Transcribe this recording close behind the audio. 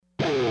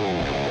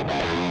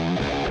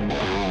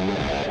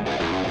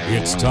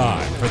It's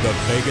time for the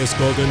Vegas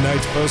Golden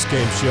Knights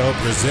postgame show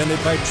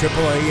presented by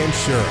AAA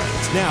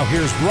Insurance. Now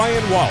here's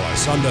Ryan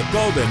Wallace on the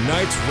Golden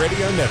Knights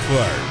Radio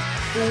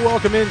Network.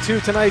 Welcome into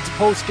tonight's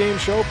postgame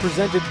show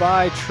presented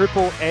by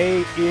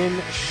AAA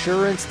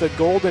Insurance. The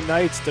Golden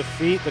Knights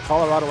defeat the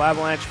Colorado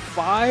Avalanche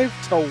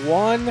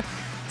 5-1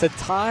 to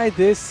tie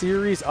this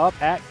series up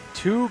at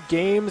 2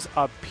 games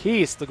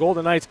apiece. The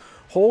Golden Knights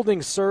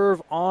holding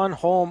serve on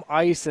home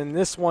ice, and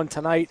this one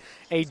tonight,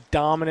 a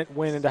dominant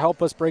win. And to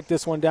help us break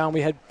this one down,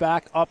 we head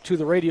back up to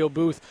the radio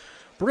booth,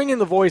 bring in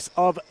the voice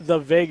of the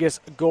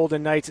Vegas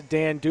Golden Knights,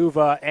 Dan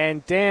D'Uva.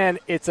 And Dan,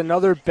 it's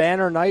another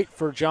banner night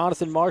for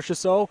Jonathan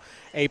Marchessault,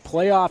 a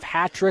playoff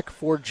hat trick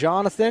for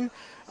Jonathan.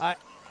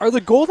 Are the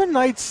Golden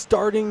Knights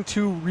starting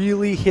to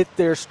really hit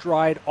their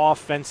stride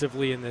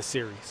offensively in this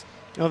series?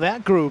 Well,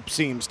 that group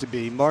seems to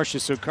be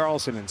Marchessault,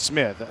 Karlsson, and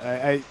Smith.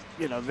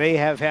 They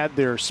have had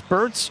their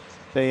spurts.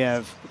 They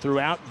have,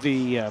 throughout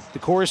the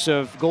course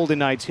of Golden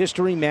Knights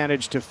history,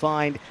 managed to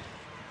find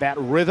that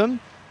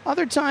rhythm.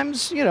 Other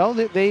times,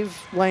 they've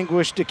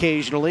languished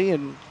occasionally,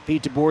 and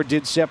Pete DeBoer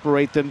did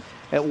separate them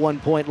at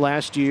one point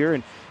last year,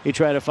 and he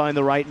tried to find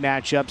the right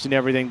matchups and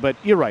everything. But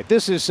you're right,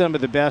 this is some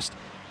of the best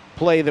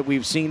play that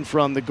we've seen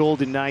from the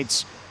Golden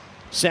Knights'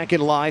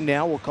 second line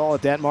now. We'll call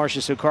it that,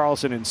 Marchessault,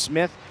 Karlsson, and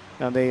Smith.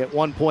 Now, they, at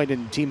one point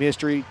in team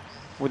history,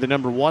 were the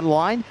number one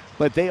line,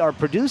 but they are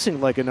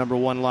producing like a number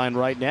one line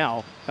right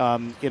now.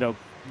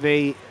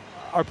 They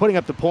are putting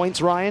up the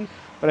points, Ryan,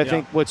 but I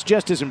think what's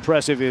just as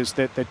impressive is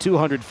that the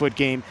 200-foot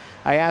game.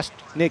 I asked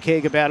Nick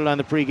Hague about it on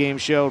the pregame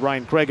show,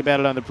 Ryan Craig about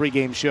it on the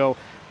pregame show.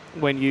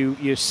 When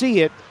you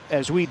see it,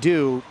 as we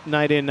do,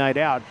 night in, night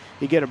out,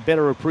 you get a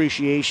better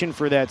appreciation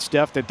for that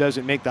stuff that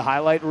doesn't make the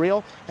highlight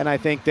reel. And I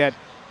think that,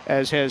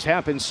 as has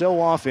happened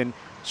so often,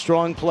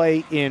 strong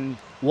play in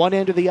one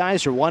end of the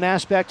ice or one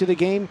aspect of the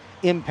game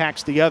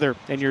impacts the other,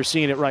 and you're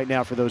seeing it right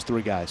now for those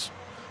three guys.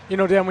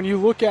 Dan, when you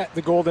look at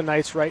the Golden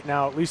Knights right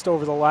now, at least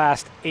over the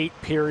last 8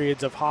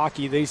 periods of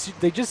hockey, they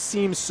just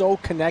seem so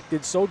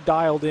connected, so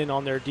dialed in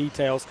on their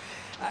details.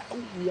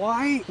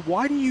 Why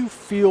do you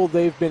feel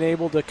they've been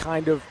able to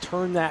kind of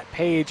turn that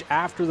page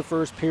after the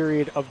first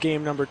period of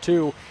game number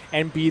 2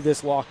 and be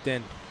this locked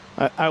in?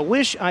 I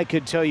wish I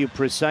could tell you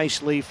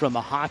precisely from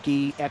a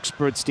hockey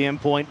expert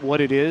standpoint what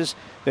it is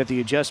that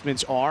the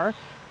adjustments are.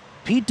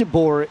 Pete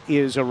DeBoer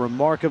is a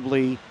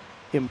remarkably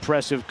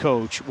impressive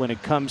coach when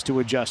it comes to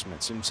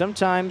adjustments. And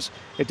sometimes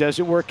it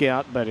doesn't work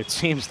out, but it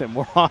seems that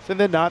more often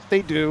than not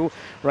they do,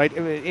 right?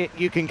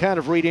 You can kind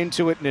of read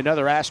into it in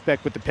another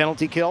aspect with the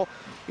penalty kill.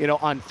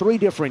 On 3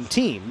 different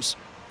teams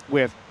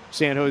with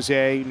San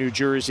Jose, New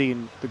Jersey,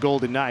 and the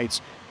Golden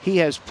Knights, he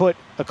has put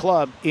a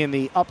club in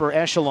the upper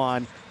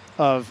echelon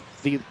of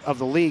the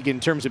league in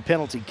terms of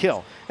penalty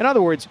kill. In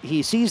other words,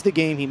 he sees the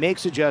game, he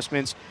makes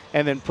adjustments,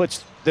 and then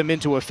puts them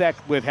into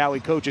effect with how he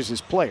coaches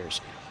his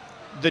players.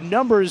 The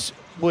numbers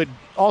would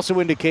also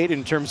indicate,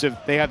 in terms of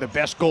they have the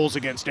best goals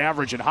against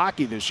average in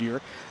hockey this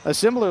year.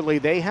 Similarly,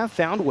 they have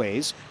found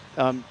ways,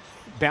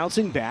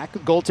 bouncing back.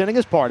 Goaltending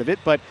is part of it,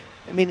 but,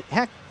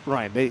 heck,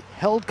 Ryan, they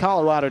held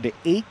Colorado to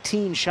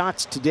 18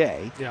 shots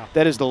today. Yeah.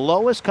 That is the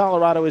lowest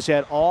Colorado has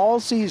had all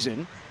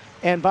season.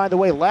 And by the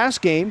way,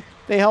 last game,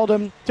 they held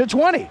them to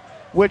 20,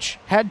 which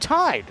had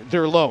tied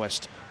their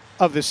lowest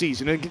of the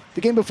season. And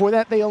the game before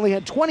that, they only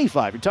had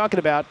 25. You're talking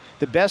about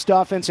the best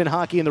offense in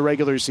hockey in the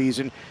regular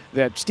season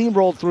that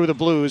steamrolled through the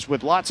Blues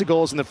with lots of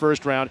goals in the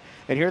first round.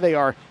 And here they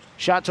are,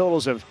 shot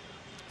totals of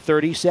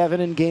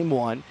 37 in game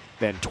 1,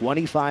 then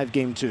 25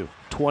 game 2,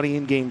 20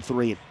 in game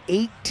 3, and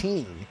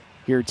 18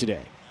 here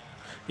today.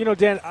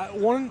 Dan,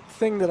 one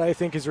thing that I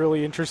think is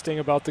really interesting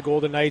about the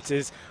Golden Knights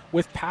is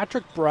with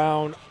Patrick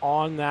Brown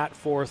on that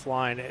fourth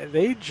line,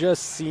 they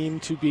just seem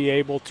to be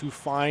able to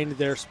find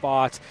their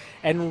spots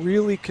and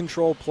really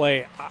control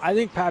play. I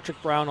think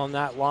Patrick Brown on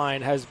that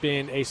line has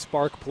been a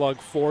spark plug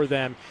for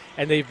them,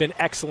 and they've been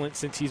excellent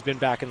since he's been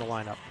back in the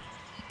lineup.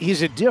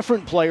 He's a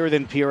different player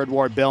than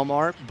Pierre-Edouard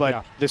Bellemare,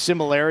 but the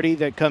similarity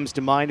that comes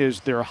to mind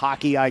is their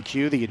hockey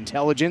IQ, the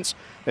intelligence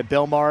that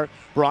Bellemare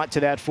brought to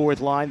that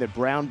fourth line, that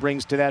Brown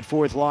brings to that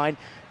fourth line.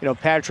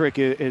 Patrick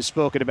has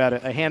spoken about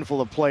a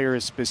handful of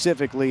players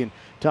specifically, and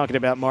talking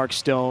about Mark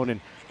Stone and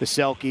the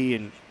Selke,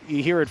 and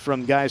you hear it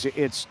from guys.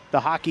 It's the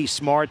hockey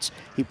smarts.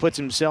 He puts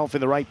himself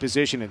in the right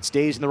position and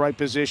stays in the right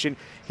position.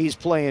 He's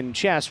playing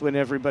chess when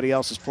everybody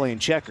else is playing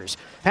checkers.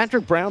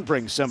 Patrick Brown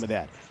brings some of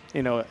that.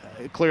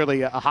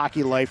 Clearly a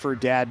hockey lifer,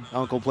 dad,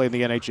 uncle played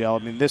in the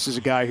NHL. This is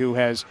a guy who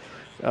has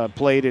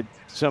played at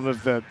some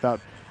of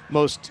the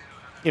most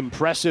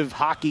impressive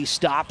hockey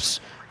stops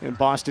in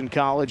Boston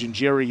College and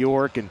Jerry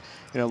York. And,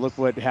 look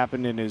what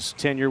happened in his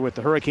tenure with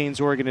the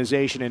Hurricanes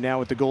organization and now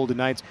with the Golden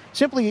Knights.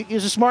 Simply,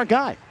 he's a smart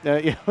guy.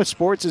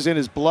 Sports is in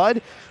his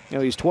blood.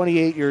 He's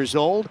 28 years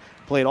old,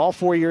 played all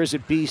 4 years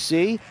at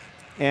BC.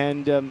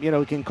 And,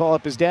 he can call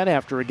up his dad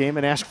after a game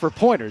and ask for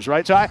pointers,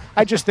 right? So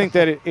I just think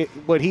that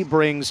what he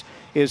brings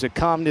is a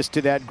calmness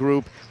to that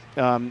group.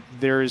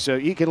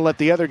 You can let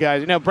the other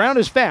guys. Now, Brown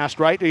is fast,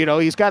 right?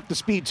 He's got the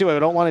speed, too. I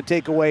don't want to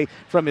take away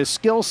from his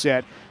skill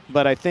set.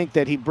 but I think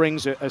that he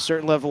brings a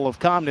certain level of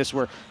calmness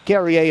where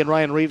Carrier and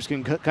Ryan Reeves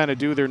can kind of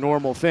do their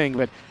normal thing,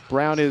 but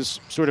Brown is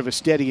sort of a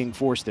steadying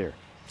force there.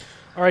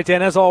 All right,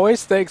 Dan, as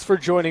always, thanks for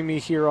joining me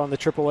here on the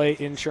AAA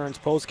Insurance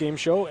Postgame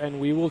Show, and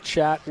we will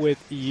chat with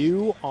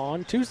you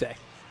on Tuesday.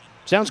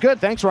 Sounds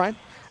good. Thanks, Ryan.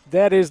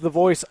 That is the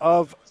voice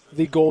of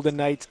the Golden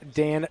Knights,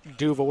 Dan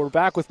D'Uva. We're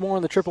back with more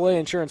on the AAA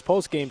Insurance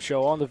Postgame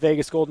Show on the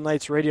Vegas Golden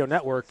Knights Radio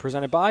Network,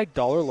 presented by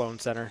Dollar Loan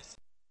Center.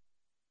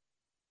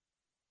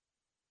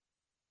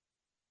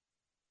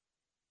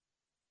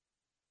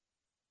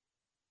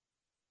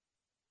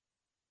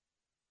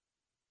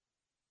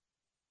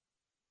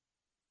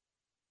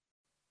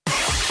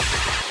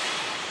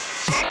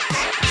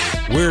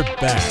 We're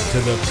back to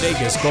the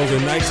Vegas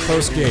Golden Knights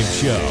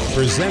postgame show,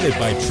 presented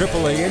by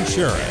AAA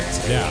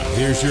Insurance. Now,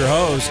 here's your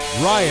host,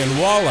 Ryan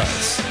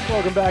Wallace.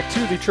 Welcome back to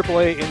the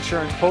AAA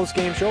Insurance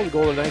postgame show. The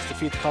Golden Knights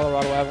defeat the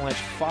Colorado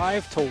Avalanche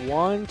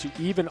 5-1 to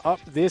even up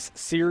this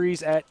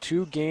series at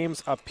 2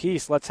 games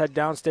apiece. Let's head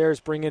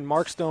downstairs, bring in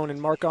Mark Stone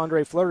and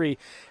Marc-Andre Fleury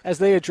as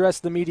they address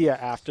the media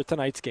after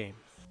tonight's game.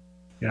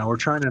 We're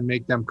trying to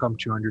make them come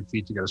 200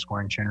 feet to get a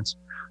scoring chance.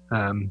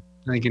 I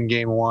think in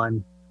game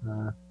 1,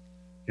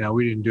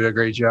 we didn't do a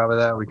great job of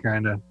that. We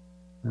kind of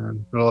a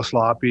little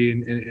sloppy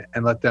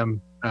and let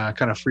them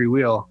kind of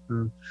freewheel.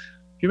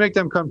 If you make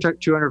them come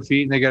 200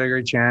 feet and they get a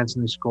great chance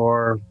and they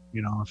score,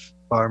 if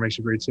Bauer makes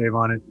a great save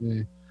on it,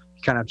 you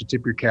kind of have to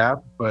tip your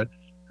cap. But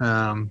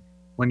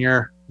when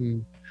you're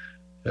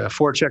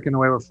forechecking the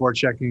way we're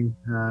forechecking,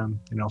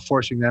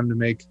 forcing them to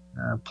make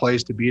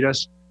plays to beat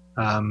us,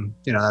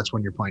 that's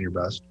when you're playing your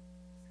best.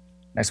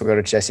 Next, we'll go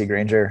to Jesse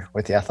Granger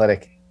with The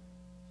Athletic.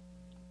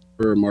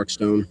 For Mark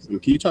Stone,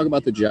 can you talk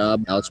about the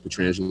job Alex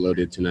Pietrangelo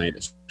did tonight,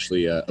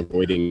 especially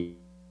avoiding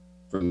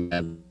from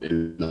that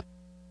and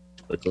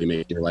quickly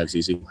making your lives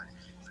easy?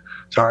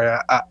 Sorry,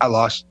 I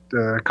lost,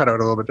 cut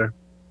out a little bit there.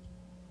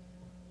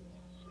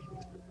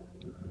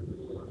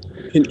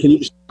 Can you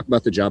just talk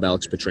about the job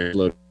Alex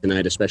Pietrangelo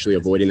tonight, especially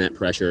avoiding that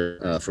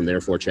pressure from their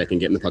forecheck and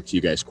getting the puck to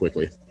you guys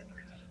quickly?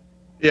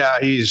 Yeah,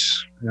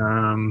 he's,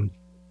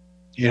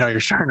 you're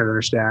starting to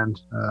understand,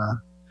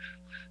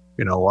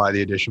 why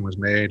the addition was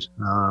made.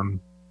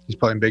 He's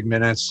playing big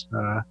minutes.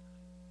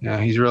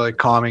 He's really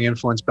calming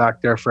influence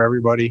back there for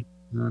everybody.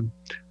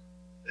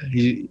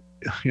 He's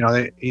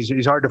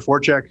hard to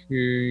forecheck.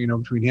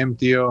 Between him,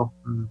 Theo,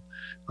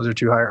 those are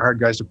 2 hard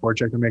guys to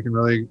forecheck. They're making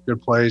really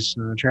good plays,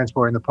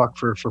 transporting the puck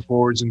for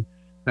forwards, and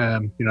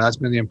that's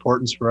been the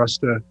importance for us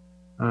to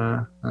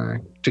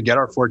get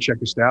our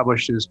forecheck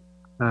established is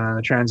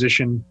the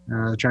transition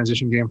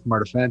game from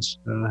our defense.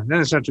 And then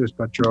it's not just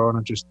Petro,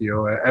 not just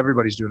Theo.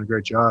 Everybody's doing a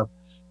great job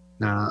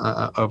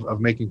of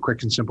making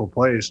quick and simple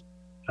plays,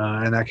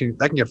 and that can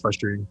get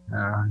frustrating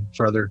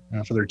for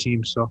other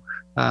teams. So,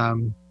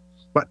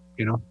 but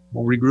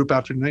we'll regroup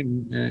after tonight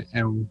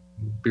and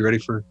be ready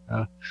for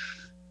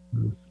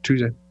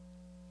Tuesday.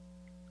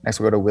 Next,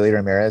 we'll go to Willie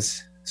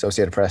Ramirez,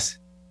 Associated Press.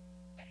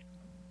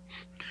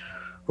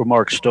 For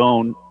Mark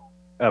Stone,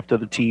 after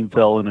the team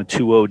fell in a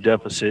 2-0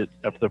 deficit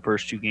after the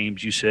first 2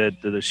 games, you said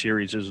that the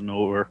series isn't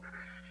over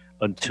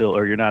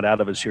or you're not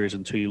out of a series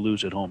until you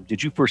lose at home.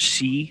 Did you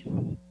foresee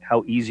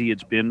how easy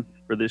it's been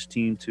for this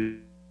team to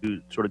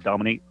sort of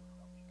dominate?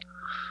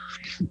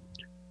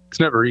 It's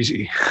never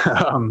easy.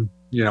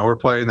 We're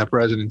playing the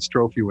President's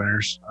Trophy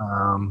winners.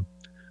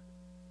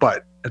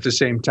 But at the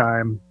same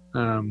time,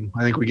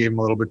 I think we gave them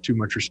a little bit too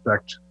much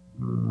respect.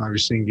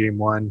 Obviously in game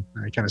 1,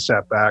 I kind of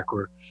sat back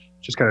or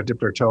just kind of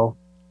dipped our toe.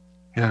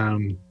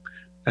 And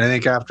I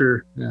think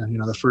after,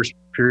 the first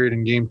period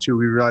in game 2,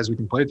 we realized we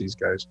can play these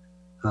guys.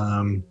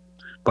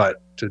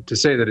 But to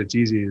say that it's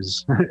easy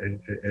is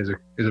a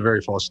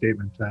very false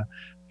statement.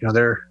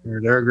 They're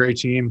a great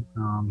team.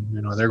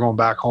 They're going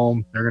back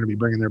home. They're going to be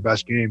bringing their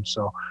best game.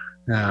 So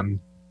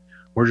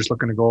we're just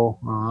looking to go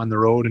on the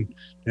road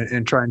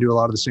and try and do a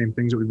lot of the same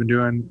things that we've been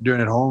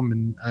doing at home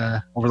and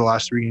over the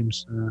last 3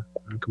 games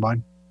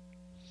combined.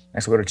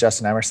 Next, we'll go to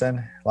Justin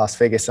Emerson, Las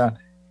Vegas Sun.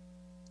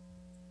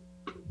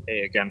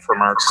 Hey, again for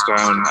Mark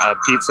Stone.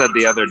 Pete said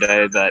the other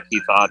day that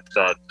he thought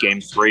that Game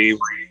 3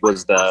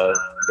 was the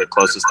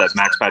closest that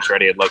Max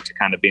Pacioretty had looked to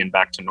kind of being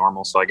back to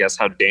normal. So I guess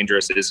how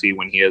dangerous is he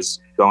when he is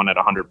going at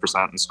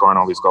 100% and scoring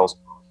all these goals?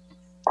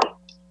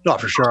 No,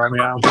 for sure. I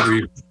mean, I don't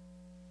think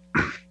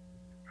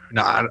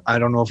I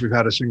don't know if we've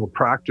had a single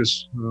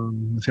practice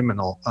with him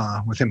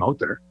out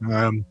there.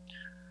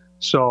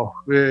 So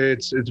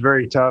it's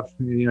very tough.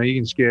 You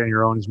can skate on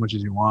your own as much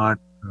as you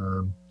want.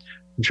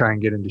 And try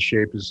and get into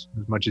shape as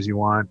much as you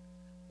want.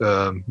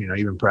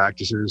 Even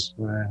practices.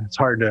 It's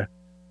hard to,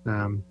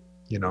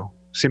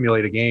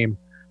 simulate a game.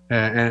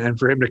 And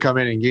for him to come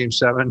in game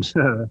 7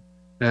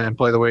 and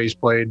play the way he's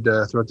played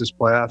throughout this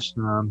playoffs,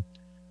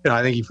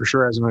 I think he for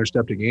sure has another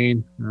step to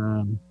gain.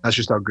 That's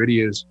just how good he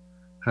is.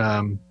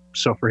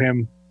 So for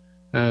him,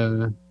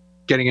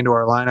 getting into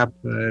our lineup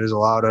has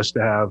allowed us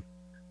to have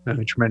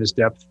tremendous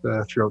depth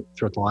throughout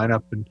the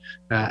lineup and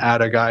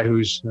add a guy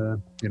who's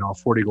a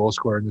 40 goal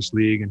scorer in this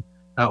league and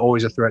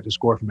always a threat to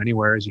score from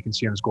anywhere, as you can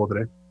see on his goal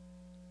today.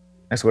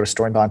 Next, we'll go to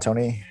Storm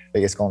Bontoni,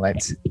 Vegas Golden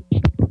Knights.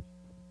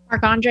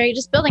 Marc-Andre,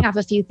 just building off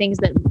a few things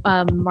that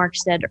Mark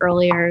said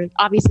earlier,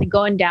 obviously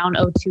going down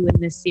 0-2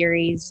 in this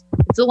series,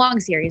 it's a long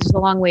series, it's a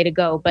long way to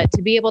go, but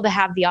to be able to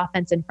have the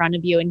offense in front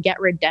of you and get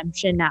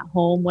redemption at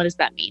home, what does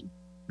that mean?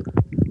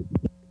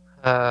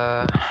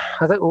 I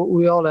think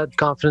we all had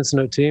confidence in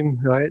our team,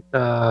 right?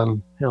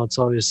 It's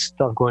always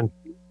tough going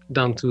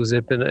down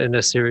 2-zip in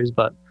a series,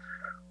 but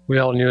we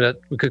all knew that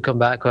we could come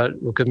back,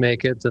 we could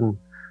make it, and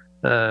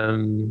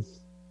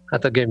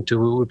at the game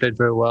 2, we played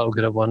very well. We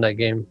could have won that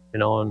game,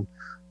 and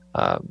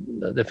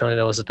definitely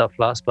that was a tough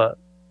loss, but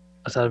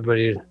I thought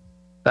everybody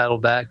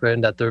battled back right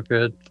in that third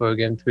period for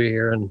game 3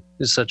 here, and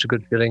it's such a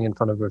good feeling in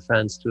front of our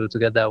fans to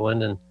get that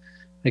win. And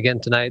again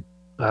tonight,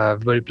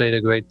 everybody played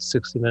a great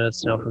 60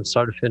 minutes, from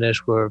start to finish,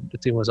 where the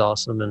team was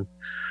awesome, and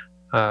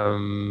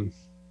we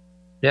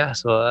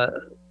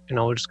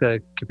just gotta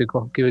keep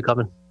it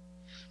coming.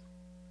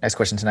 Next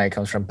question tonight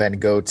comes from Ben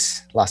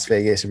Goetz, Las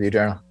Vegas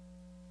Review-Journal.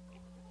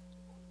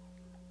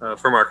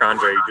 For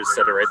Marc-Andre, you just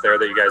said it right there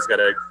that you guys got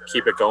to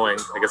keep it going.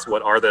 I guess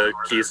what are the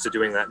keys to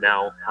doing that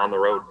now on the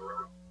road?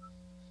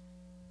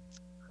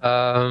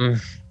 I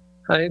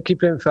keep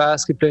playing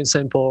fast, keep playing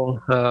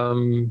simple.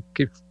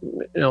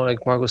 Like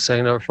Mark was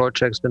saying, our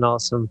forecheck's been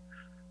awesome.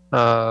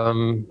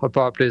 Our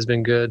power play has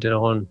been good,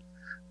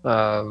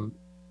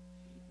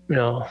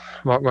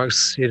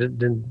 Mark's, he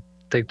didn't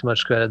take too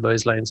much credit, but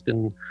his line's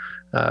been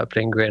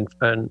playing great in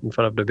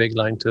front of the big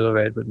line too,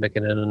 right, with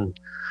McKinnon and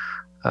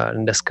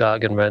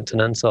Neskog and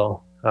Rantanen.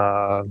 So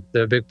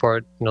they're a big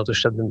part, to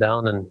shut them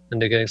down, and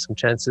they're getting some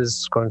chances,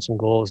 scoring some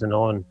goals, and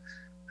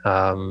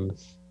I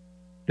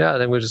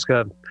think we just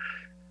got to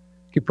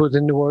keep putting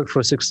in the work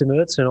for 60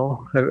 minutes,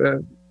 for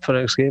the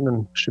next game,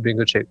 and should be in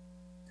good shape.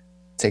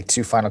 Take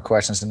 2 final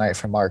questions tonight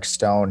from Mark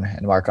Stone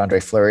and Marc-Andre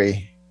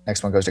Fleury.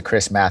 Next one goes to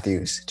Chris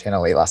Matthews,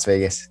 Channel 8 Las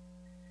Vegas.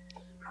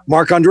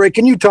 Marc-Andre,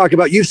 can you talk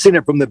about, you've seen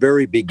it from the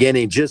very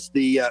beginning, just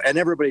and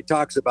everybody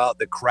talks about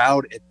the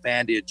crowd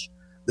advantage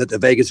that the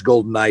Vegas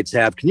Golden Knights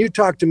have. Can you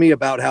talk to me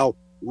about how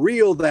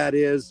real that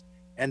is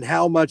and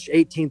how much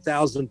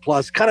 18,000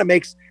 plus kind of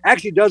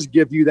actually does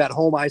give you that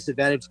home ice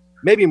advantage,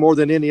 maybe more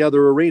than any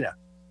other arena?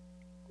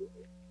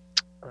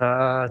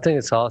 I think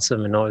it's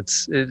awesome.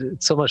 It's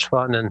so much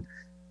fun, and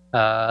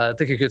I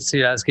think you could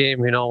see last game.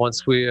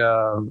 Once we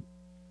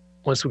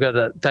got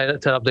to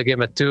tied up the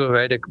game at 2,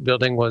 right? The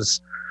building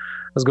was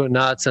going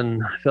nuts,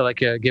 and I feel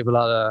like it gave a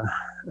lot of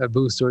a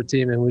boost to our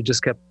team, and we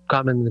just kept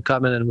coming,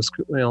 and we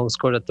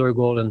scored a 3rd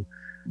goal, and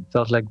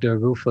felt like the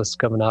roof was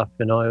coming up.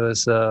 It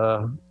was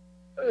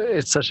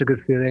it's such a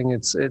good feeling.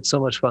 It's so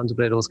much fun to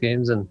play those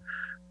games, and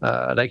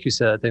like you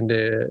said, I think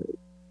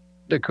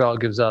the crowd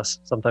gives us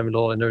sometimes a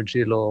little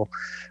energy, a little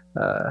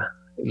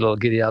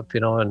giddy up,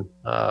 and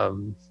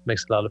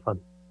makes it a lot of fun.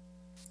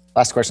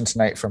 Last question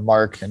tonight from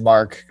Mark, and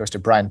Mark goes to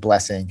Brian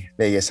Blessing,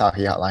 Vegas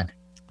Hockey Hotline.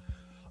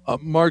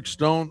 Mark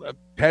Stone,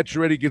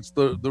 Pacioretty gets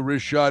the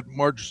wrist shot,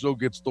 Marchessault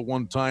gets the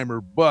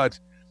one-timer, but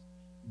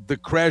the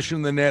crash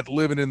in the net,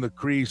 living in the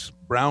crease,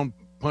 Brown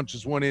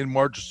punches one in,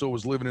 Marchessault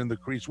was living in the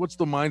crease. What's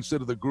the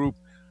mindset of the group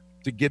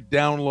to get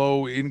down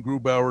low in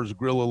Grubauer's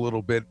grill a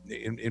little bit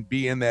and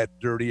be in that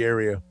dirty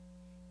area?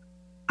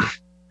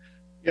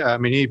 Yeah,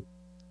 he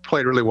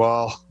played really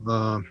well,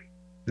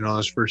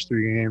 his first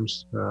 3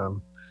 games. We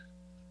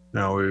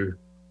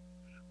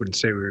wouldn't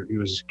say he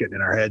was getting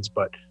in our heads,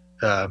 but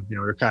we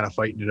were kind of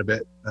fighting it a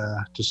bit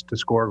just to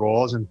score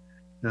goals. And,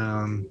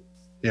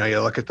 you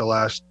look at the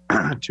last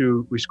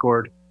 2 we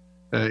scored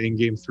in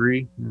game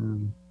 3.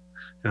 You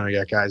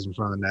got guys in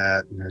front of the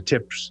net and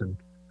tips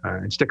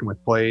and sticking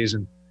with plays.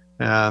 And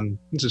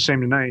it's the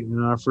same tonight.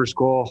 Our first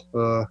goal,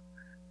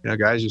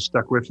 guys just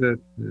stuck with it,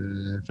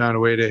 found a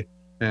way to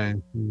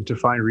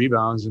find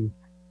rebounds. And,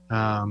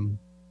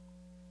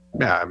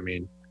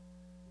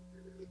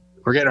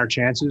 we're getting our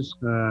chances,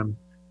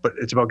 but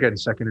it's about getting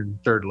second and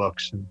third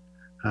looks. And,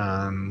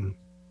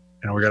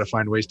 we got to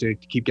find ways to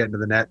keep getting to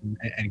the net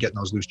and getting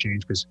those loose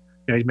change, because,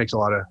 he makes a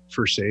lot of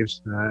first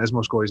saves, as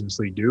most goalies in this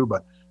league do,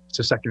 but it's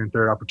the second and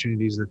third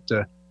opportunities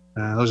that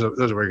those are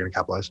where you're going to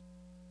capitalize.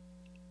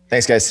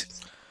 Thanks,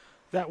 guys.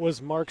 That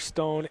was Mark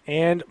Stone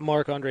and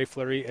Marc-Andre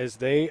Fleury as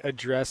they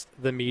addressed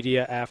the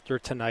media after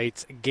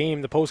tonight's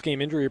game. The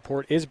post-game injury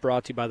report is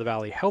brought to you by the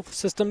Valley Health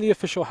System, the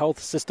official health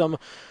system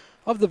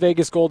of the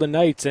Vegas Golden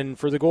Knights. And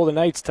for the Golden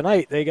Knights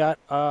tonight, they got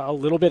a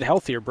little bit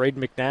healthier.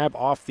 Braden McNabb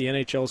off the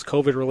NHL's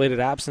COVID-related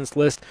absence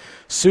list,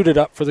 suited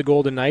up for the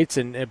Golden Knights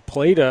and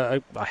played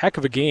a heck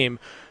of a game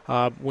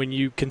when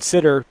you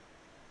consider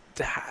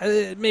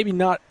maybe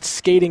not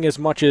skating as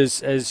much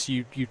as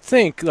you'd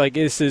think. Like,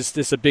 this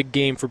is a big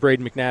game for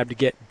Braden McNabb to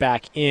get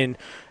back in,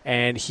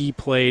 and he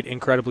played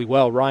incredibly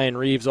well. Ryan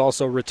Reeves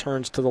also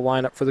returns to the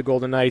lineup for the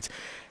Golden Knights,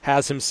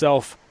 has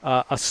himself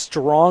a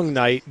strong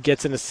night,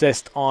 gets an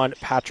assist on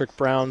Patrick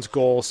Brown's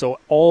goal. So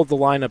all the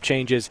lineup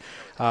changes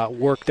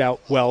worked out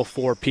well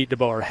for Pete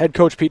DeBoer. Head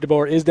coach Pete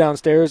DeBoer is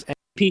downstairs.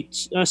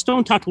 Pete,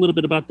 Stone talked a little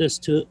bit about this.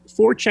 To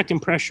forecheck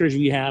and pressures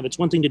you have, it's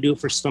one thing to do it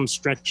for some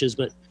stretches,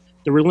 but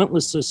the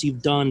relentlessness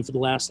you've done for the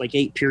last like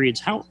 8 periods,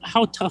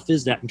 how tough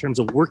is that in terms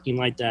of working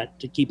like that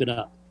to keep it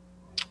up?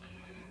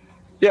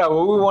 Yeah,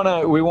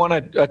 well, we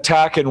want to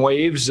attack in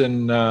waves,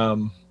 and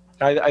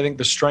I think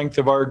the strength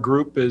of our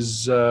group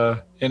is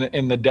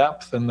in the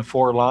depth and the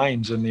 4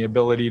 lines and the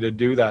ability to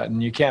do that.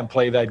 And you can't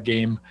play that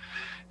game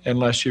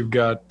unless you've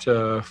got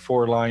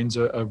 4 lines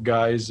of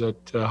guys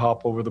that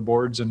hop over the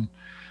boards and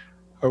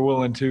are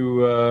willing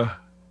to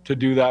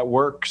do that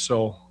work.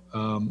 So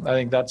I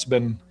think that's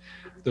been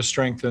the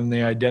strength and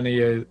the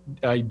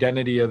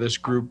identity of this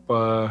group,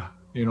 the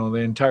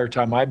entire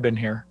time I've been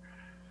here.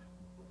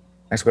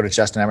 Next, go to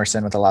Justin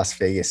Emerson with the Las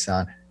Vegas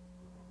Sun.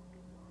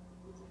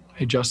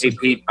 Hey, Justin. Hey,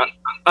 Pete.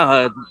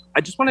 I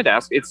just wanted to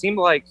ask, it seemed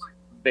like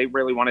they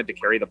really wanted to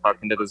carry the puck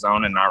into the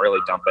zone and not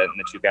really dump it, and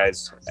that you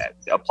guys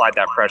applied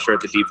that pressure at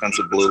the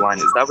defensive blue line.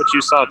 Is that what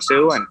you saw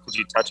too? And could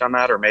you touch on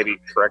that, or maybe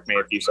correct me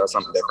if you saw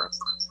something different?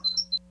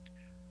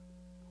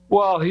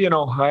 Well,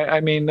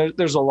 I mean,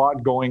 there's a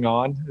lot going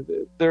on.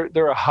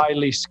 They're a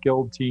highly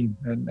skilled team,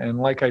 and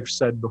like I've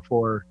said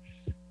before,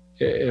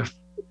 if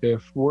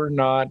we're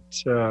not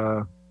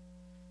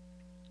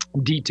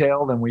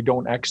detailed and we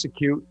don't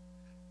execute,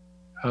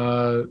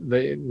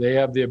 they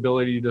have the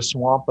ability to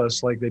swamp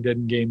us like they did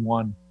in game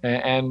 1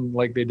 and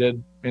like they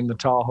did in the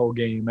Tahoe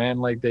game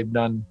and like they've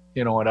done,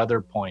 at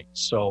other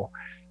points. So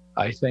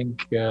I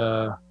think,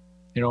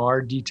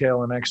 our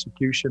detail and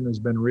execution has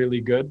been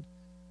really good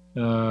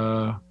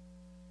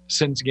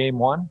since game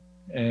 1.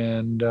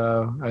 And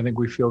I think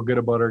we feel good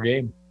about our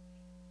game.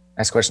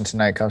 Next question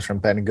tonight comes from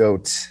Ben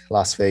Goat,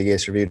 Las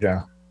Vegas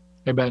Review-Journal.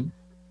 Hey, Ben.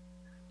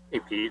 Hey,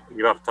 Pete,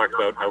 you have talked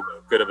about how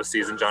good of a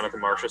season Jonathan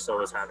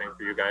Marchessault is having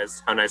for you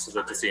guys. How nice is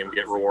it to see him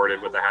get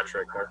rewarded with a hat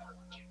trick there?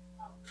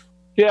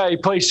 Yeah, he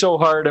plays so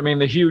hard. I mean,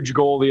 the huge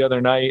goal the other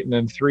night and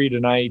then 3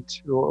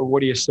 tonight. What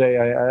do you say?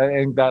 I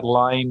think that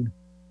line,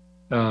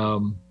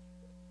 I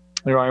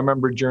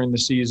remember during the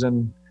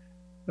season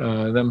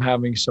them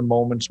having some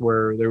moments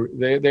where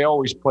they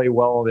always play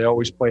well. They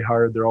always play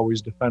hard. They're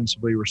always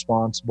defensively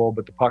responsible,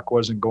 but the puck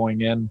wasn't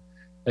going in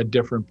at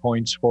different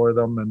points for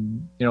them,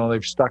 and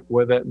they've stuck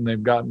with it, and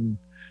they've gotten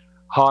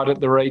hot at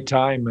the right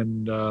time,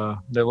 and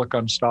they look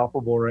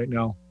unstoppable right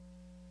now.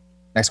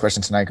 Next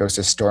question tonight goes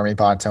to Stormy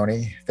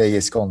Bontoni,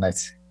 Vegas Golden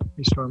Knights.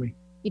 Hey, Stormy.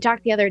 You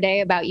talked the other day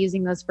about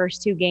using those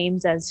first 2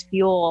 games as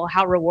fuel.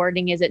 How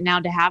rewarding is it now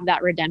to have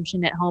that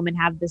redemption at home and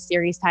have the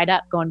series tied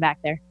up going back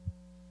there?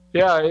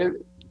 Yeah, it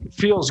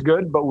feels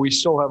good, but we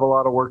still have a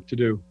lot of work to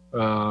do.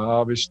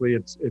 Obviously,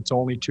 it's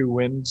only 2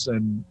 wins,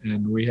 and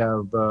we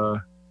have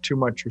too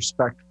much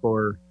respect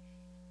for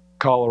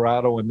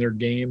Colorado and their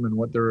game and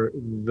what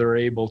they're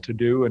able to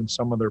do and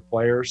some of their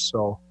players.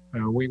 So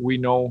we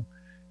know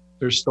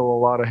there's still a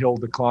lot of hill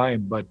to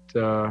climb, but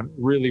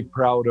really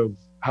proud of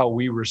how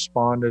we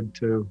responded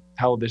to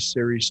how this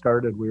series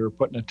started. We were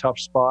put in a tough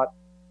spot,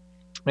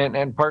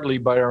 and partly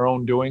by our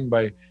own doing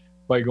by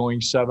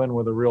going 7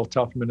 with a real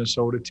tough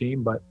Minnesota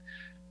team. But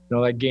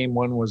that game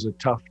 1 was a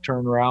tough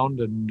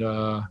turnaround, and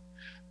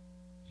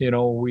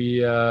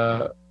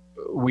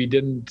we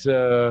didn't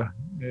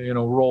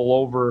roll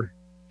over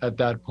at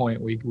that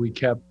point. We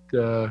kept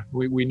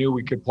we knew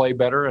we could play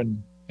better,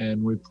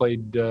 and we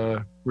played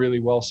really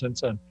well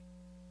since then.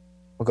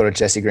 We'll go to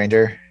Jesse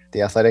Granger,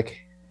 The Athletic.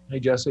 Hey,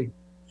 Jesse.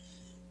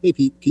 Hey,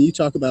 Pete, can you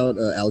talk about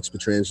Alex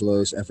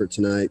Petrangelo's effort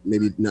tonight?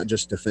 Maybe not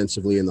just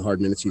defensively in the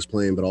hard minutes he's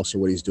playing, but also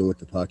what he's doing with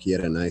the puck. He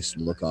had a nice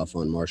look off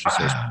on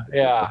Marchessault.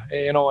 Yeah,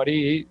 you know what?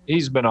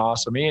 He's been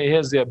awesome. He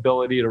has the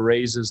ability to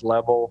raise his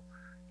level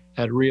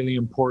at really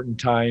important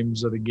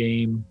times of the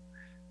game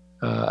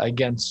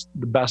against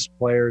the best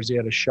players. He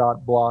had a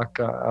shot block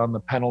on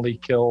the penalty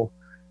kill.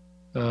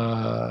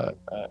 I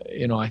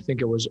think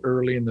it was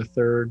early in the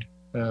third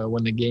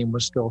when the game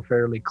was still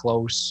fairly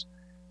close.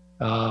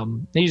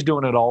 He's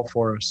doing it all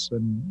for us.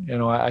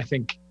 And, I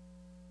think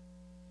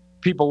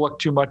people look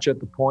too much at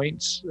the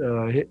points.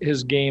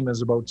 His game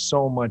is about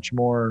so much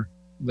more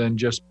than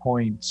just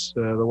points.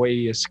 The way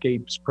he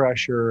escapes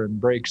pressure and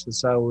breaks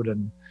this out,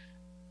 and,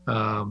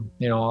 a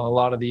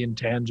lot of the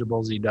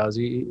intangibles he does.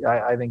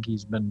 I think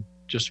he's been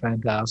just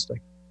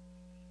fantastic.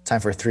 Time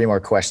for 3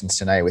 more questions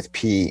tonight with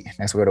Pete.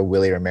 Next, we'll go to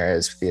Willie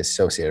Ramirez with the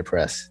Associated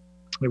Press.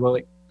 Hey,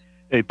 Willie.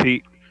 Hey,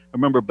 Pete. I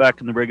remember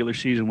back in the regular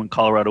season when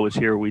Colorado was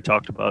here, we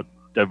talked about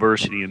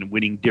diversity and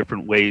winning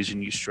different ways,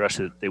 and you stressed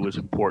that it was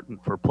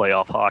important for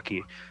playoff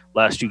hockey.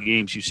 Last 2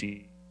 games, you've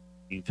seen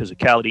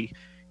physicality,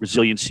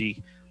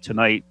 resiliency.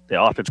 Tonight,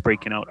 the offense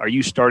breaking out. Are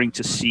you starting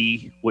to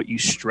see what you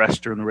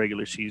stressed during the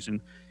regular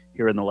season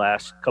here in the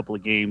last couple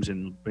of games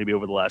and maybe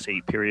over the last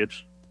 8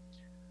 periods?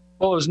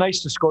 Well, it was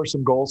nice to score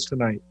some goals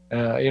tonight.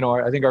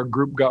 I think our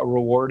group got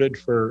rewarded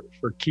for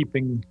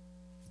keeping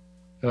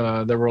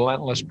the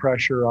relentless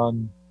pressure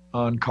on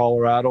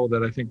Colorado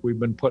that I think we've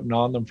been putting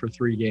on them for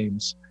 3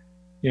 games,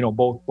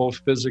 both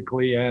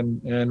physically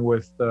and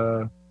with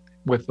the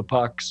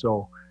puck.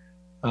 So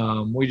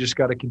we just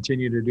got to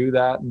continue to do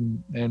that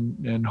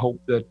and hope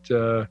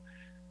that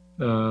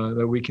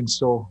that we can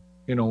still,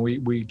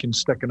 we can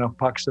stick enough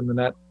pucks in the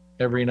net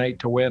every night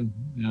to win.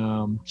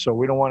 So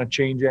we don't want to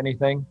change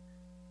anything.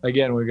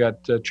 again, we've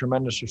got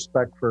tremendous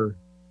respect for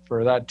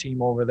that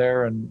team over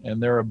there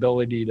and their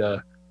ability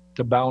to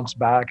bounce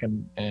back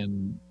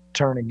and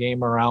turn a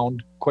game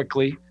around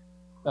quickly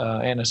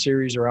and a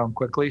series around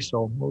quickly.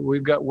 So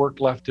we've got work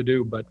left to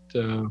do, but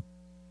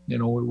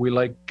we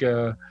like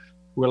where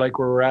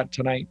we're at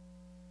tonight.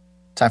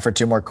 Time for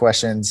 2 more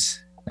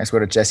questions. Next, go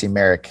to Jesse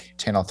Merrick,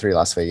 Channel 3,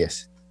 Las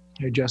Vegas.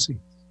 Hey, Jesse.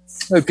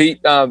 Hey, Pete.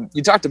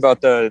 You talked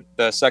about the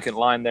second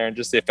line there and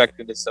just the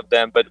effectiveness of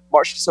them, but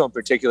Marchessault in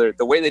particular,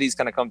 the way that he's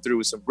kind of come through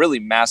with some really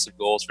massive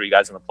goals for you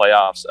guys in the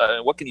playoffs.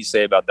 What can you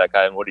say about that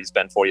guy and what he's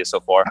been for you so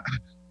far?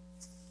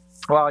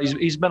 Well,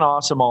 he's been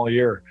awesome all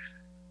year.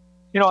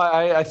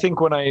 I think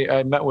when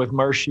I met with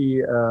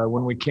Marshy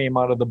when we came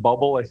out of the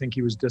bubble, I think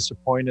he was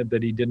disappointed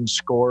that he didn't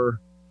score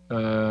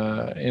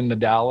in the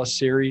Dallas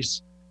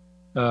series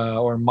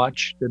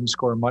didn't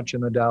score much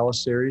in the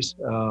Dallas series.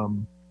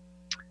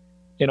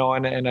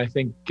 And I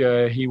think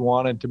he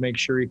wanted to make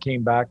sure he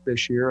came back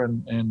this year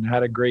and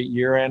had a great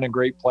year and a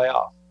great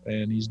playoff,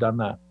 and he's done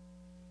that.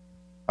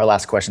 Our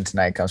last question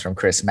tonight comes from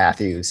Chris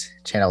Matthews,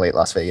 Channel 8,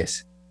 Las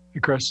Vegas. Hey,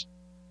 Chris.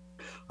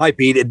 Hi,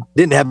 Pete. It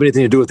didn't have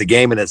anything to do with the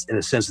game in a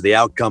sense of the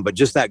outcome, but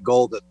just that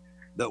goal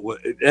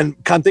and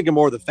I'm thinking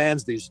more of the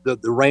fans, the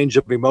range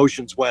of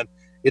emotions when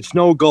it's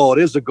no goal, it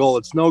is a goal,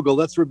 it's no goal,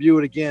 let's review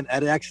it again.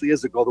 And it actually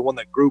is a goal, the one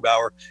that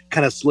Grubauer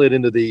kind of slid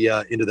into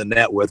the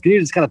net with. Can you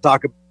just kind of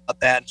talk about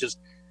that?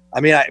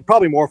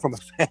 Probably more from a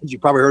fan. You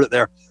probably heard it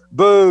there.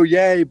 Boo,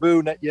 yay,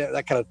 boo, yeah,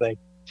 that kind of thing.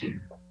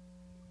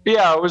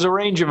 Yeah, it was a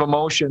range of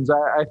emotions.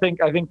 I think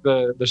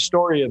the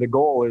story of the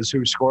goal is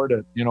who scored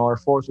it. Our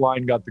fourth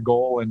line got the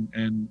goal,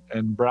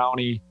 and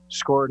Brownie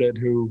scored it,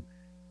 who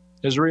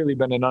has really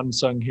been an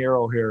unsung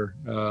hero here.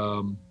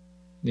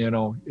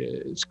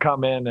 It's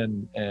come in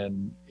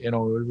and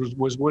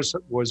was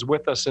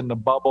with us in the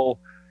bubble,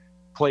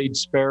 played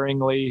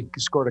sparingly,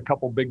 scored a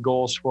couple big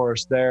goals for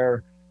us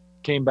there.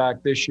 Came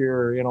back this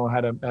year,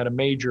 had a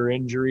major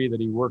injury that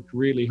he worked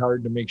really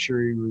hard to make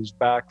sure he was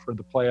back for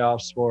the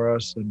playoffs for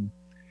us. And,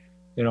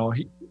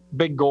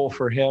 big goal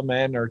for him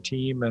and our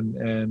team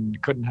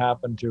and couldn't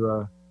happen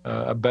to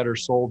a better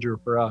soldier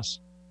for us.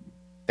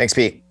 Thanks,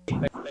 Pete.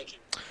 Thank you.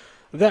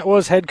 That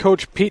was head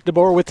coach Pete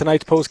DeBoer with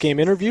tonight's post-game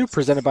interview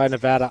presented by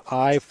Nevada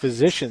Eye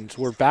Physicians.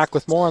 We're back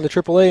with more on the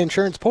AAA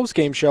Insurance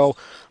post-game show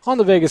on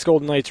the Vegas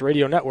Golden Knights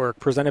Radio Network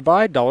presented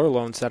by Dollar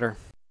Loan Center.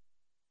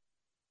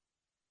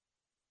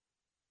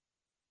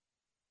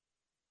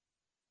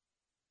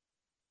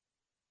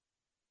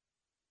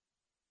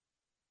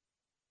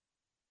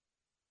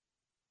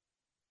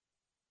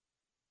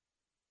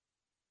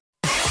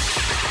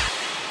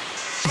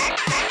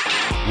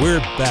 We're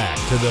back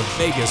to the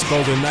Vegas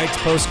Golden Knights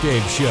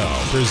postgame show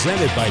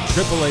presented by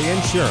AAA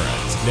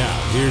Insurance.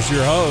 Now, here's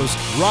your host,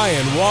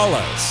 Ryan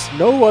Wallace.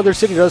 No other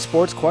city does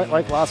sports quite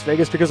like Las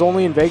Vegas because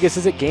only in Vegas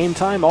is it game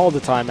time all the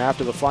time.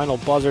 After the final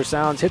buzzer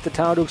sounds, hit the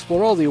town to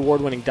explore all the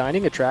award-winning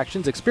dining,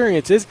 attractions,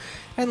 experiences,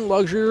 and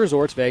luxury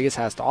resorts Vegas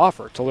has to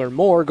offer. To learn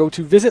more, go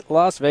to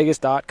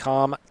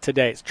visitlasvegas.com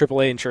today. It's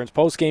AAA Insurance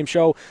postgame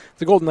show.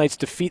 The Golden Knights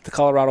defeat the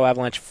Colorado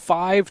Avalanche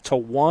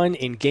 5-1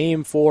 in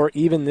Game 4,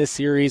 even this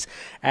series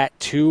at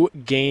 2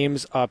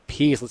 games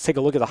apiece. Let's take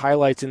a look at the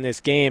highlights in this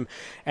game.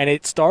 And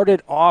it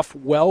started off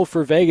well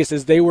for Vegas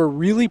as they were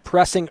really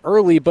pressing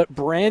early, but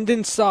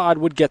Brandon Saad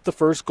would get the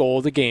first goal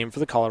of the game for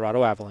the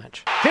Colorado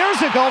Avalanche.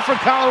 Here's a goal for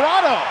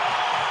Colorado.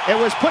 It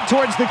was put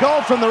towards the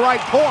goal from the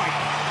right point.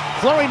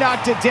 Fleury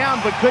knocked it down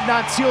but could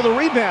not seal the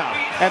rebound.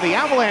 And the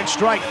Avalanche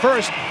strike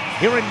first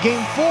here in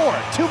Game 4,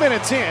 2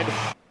 minutes in.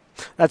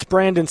 That's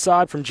Brandon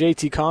Saad from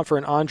JT Compher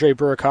and Andre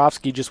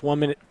Burakovsky just 1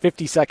 minute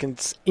 50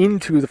 seconds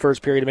into the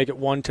first period to make it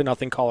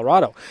 1-0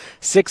 Colorado.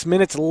 6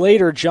 minutes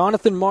later,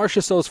 Jonathan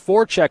Marchessault's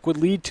forecheck would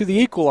lead to the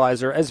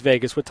equalizer as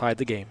Vegas would tie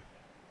the game.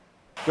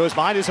 Goes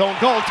behind his own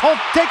goal,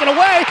 taken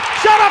away,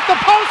 shot off the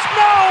post,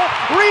 no!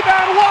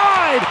 Rebound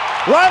wide!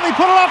 Riley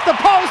put it off the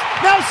post,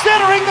 now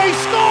centering, they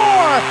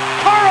score!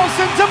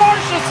 Carlson to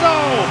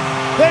Marchessault!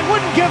 They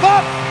wouldn't give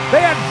up,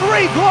 they had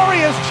 3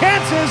 glorious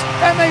chances,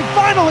 and they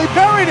finally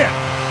buried it!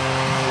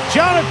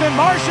 Jonathan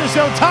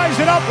Marchessault ties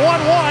it up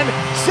 1-1,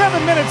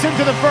 7 minutes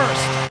into the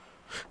first.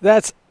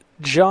 That's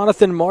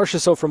Jonathan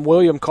Marchessault from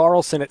William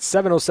Karlsson at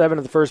 7:07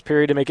 of the first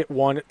period to make it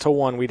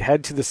 1-1. We'd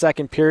head to the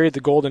second period. The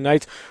Golden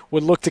Knights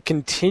would look to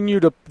continue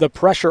the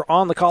pressure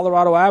on the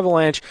Colorado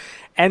Avalanche,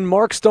 and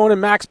Mark Stone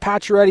and Max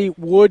Pacioretty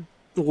would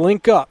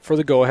link up for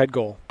the go-ahead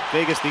goal.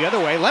 Vegas the other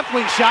way, left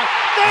wing shot,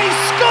 they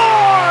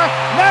score!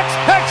 Max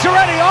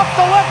Pacioretty off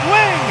the left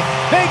wing.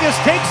 Vegas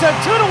takes a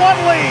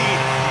 2-1 lead.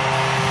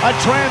 A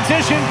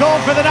transition goal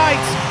for the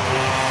Knights.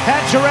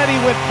 Pacioretty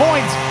with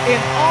points in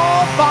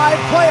all 5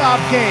 playoff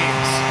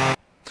games.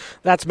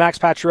 That's Max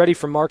Pacioretty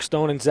from Mark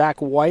Stone and Zach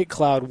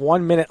Whitecloud.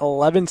 1 minute,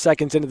 11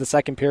 seconds into the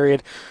second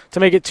period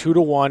to make it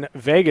 2-1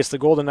 Vegas. The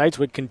Golden Knights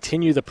would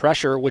continue the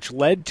pressure, which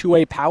led to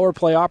a power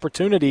play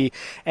opportunity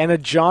and a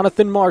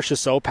Jonathan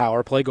Marchessault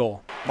power play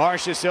goal.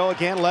 Marchessault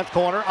again, left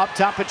corner, up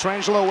top,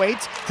 Pietrangelo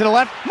waits, to the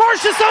left,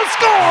 Marchessault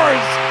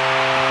scores!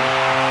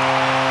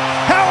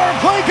 Power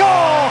play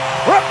goal,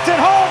 ripped it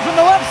home from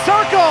the left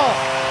circle.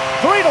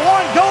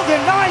 3-1 goal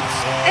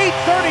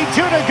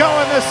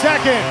the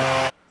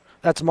second.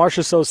 That's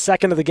Marchessault's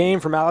second of the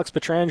game from Alex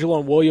Pietrangelo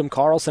and William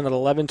Karlsson at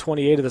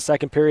 11:28 of the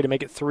second period to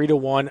make it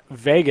 3-1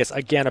 Vegas.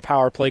 Again, a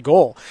power play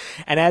goal.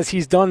 And as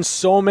he's done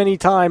so many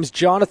times,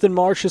 Jonathan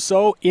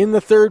Marchessault in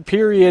the third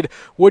period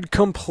would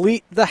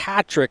complete the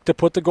hat trick to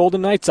put the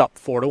Golden Knights up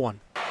 4-1.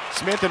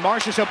 Smith and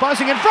Marchessault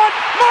buzzing in front.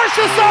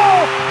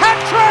 Marchessault!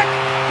 Hat trick!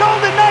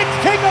 Golden Knights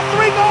take a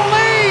 3-goal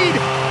lead!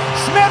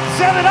 Smith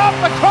set it up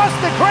across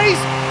the crease.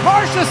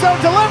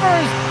 Marchessault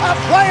delivers a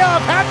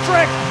playoff hat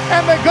trick,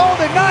 and the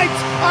Golden Knights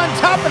on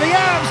top of the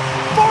Avs,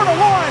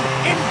 4-1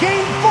 in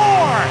Game 4.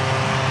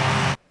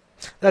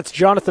 That's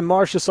Jonathan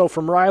Marchessault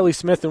from Riley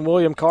Smith and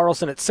William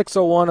Karlsson at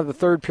 6:01 of the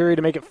third period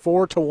to make it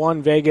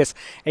 4-1 Vegas.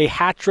 A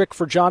hat trick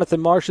for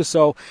Jonathan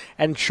Marchessault,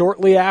 and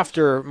shortly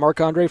after,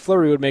 Marc-Andre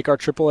Fleury would make our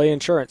AAA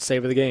Insurance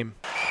save of the game.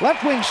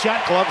 Left wing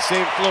shot, glove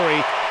save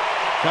Fleury.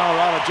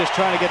 Colorado just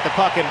trying to get the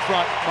puck in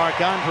front.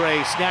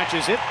 Marc-Andre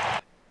snatches it.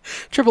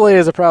 AAA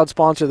is a proud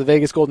sponsor of the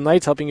Vegas Golden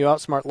Knights, helping you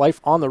outsmart life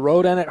on the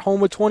road and at home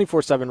with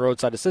 24/7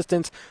 roadside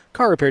assistance,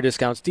 car repair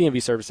discounts, DMV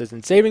services,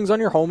 and savings on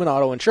your home and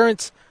auto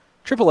insurance.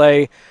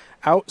 AAA,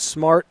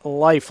 outsmart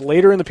life.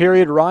 Later in the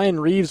period, Ryan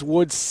Reeves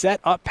would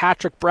set up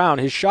Patrick Brown.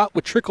 His shot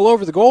would trickle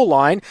over the goal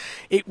line.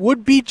 It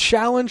would be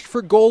challenged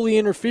for goalie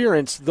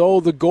interference,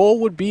 though the goal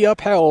would be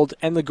upheld,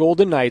 and the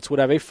Golden Knights would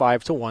have a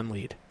 5-1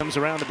 lead. Comes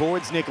around the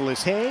boards,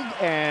 Nicholas Hague,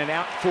 and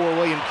out for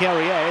William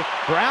Carrier.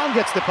 Brown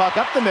gets the puck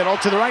up the middle,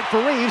 to the right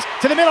for Reeves,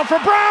 to the middle for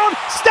Brown,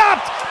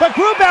 stopped, but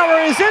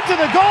Grubauer is into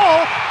the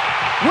goal.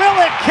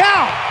 Will it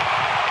count?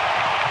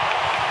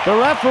 The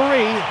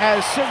referee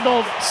has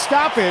signaled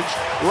stoppage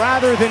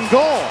rather than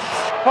goal.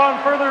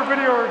 Upon further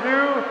video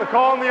review, the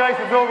call on the ice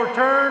is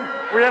overturned.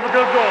 We have a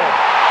good goal.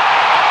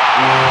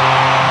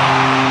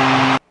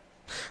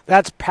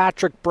 That's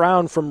Patrick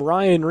Brown from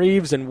Ryan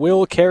Reeves and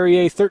Will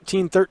Carrier,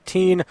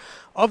 13-13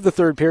 of the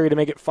third period to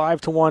make it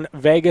 5-1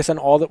 Vegas, and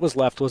all that was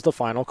left was the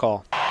final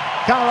call.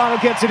 Colorado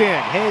gets it in.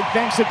 Hague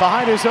banks it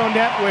behind his own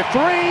net with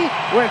 3,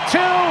 with 2,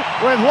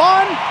 with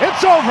 1.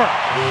 It's over.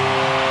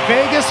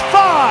 Vegas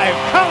 5,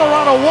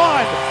 Colorado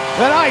 1.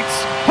 The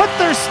Knights put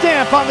their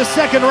stamp on the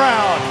second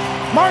round.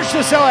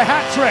 Marchessault a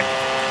hat trick,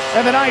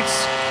 and the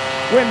Knights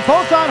win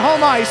both on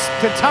home ice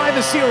to tie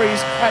the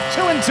series at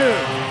 2-2.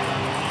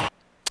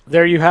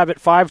 There you have it,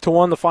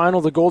 5-1 the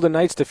final. The Golden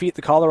Knights defeat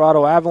the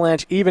Colorado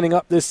Avalanche, evening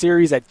up this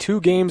series at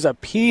 2 games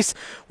apiece.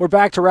 We're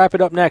back to wrap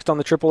it up next on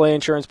the AAA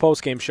Insurance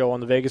postgame show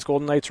on the Vegas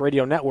Golden Knights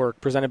Radio Network,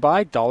 presented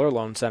by Dollar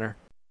Loan Center.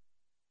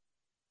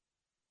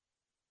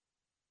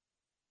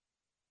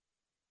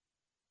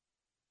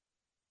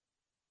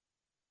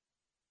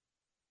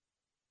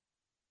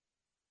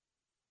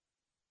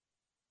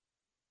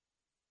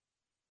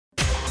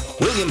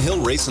 William Hill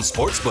Race and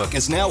Sportsbook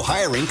is now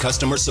hiring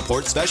customer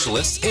support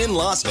specialists in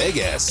Las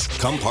Vegas.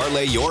 Come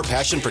parlay your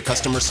passion for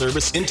customer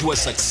service into a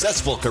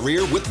successful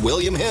career with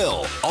William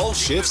Hill. All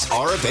shifts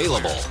are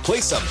available.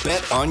 Place a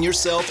bet on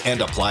yourself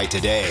and apply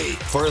today.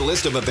 For a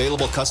list of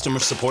available customer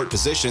support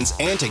positions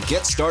and to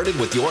get started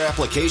with your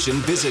application,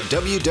 visit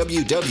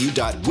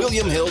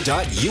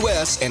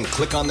www.williamhill.us and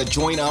click on the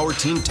Join Our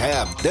Team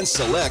tab. Then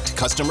select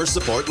Customer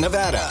Support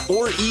Nevada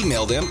or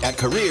email them at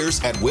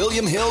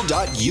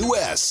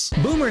careers@williamhill.us.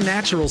 Boomer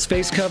Naturals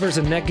face covers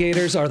and neck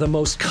gaiters are the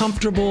most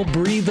comfortable,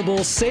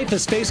 breathable,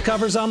 safest face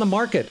covers on the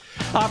market,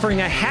 offering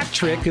a hat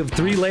trick of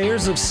 3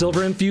 layers of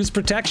silver-infused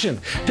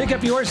protection. Pick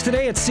up yours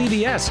today at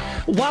CVS.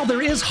 While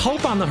there is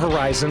hope on the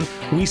horizon,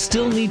 we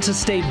still need to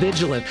stay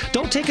vigilant.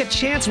 Don't take a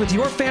chance with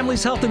your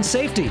family's health and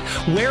safety.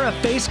 Wear a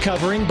face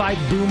covering by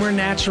Boomer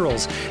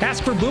Naturals.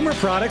 Ask for Boomer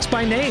products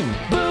by name.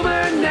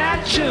 Boomer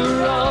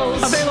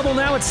Naturals! Available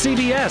now at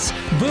CVS.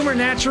 Boomer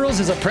Naturals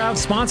is a proud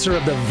sponsor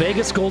of the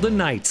Vegas Golden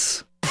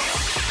Knights.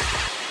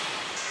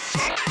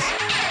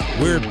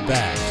 We're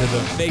back to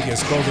the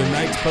Vegas Golden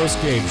Knights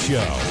postgame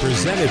show,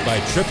 presented by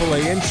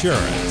AAA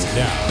Insurance.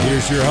 Now,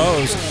 here's your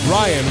host,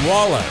 Ryan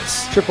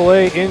Wallace.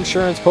 AAA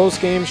Insurance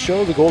postgame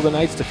show. The Golden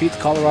Knights defeat the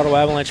Colorado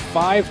Avalanche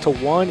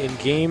 5-1 in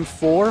Game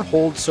 4.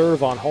 Hold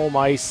serve on home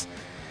ice.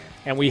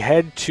 And we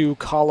head to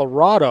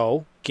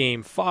Colorado,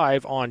 Game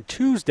 5 on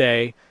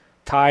Tuesday,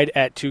 tied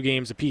at 2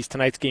 games apiece.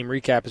 Tonight's game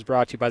recap is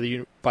brought to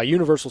you by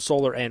Universal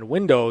Solar and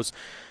Windows.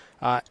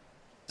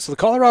 So the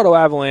Colorado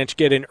Avalanche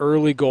get an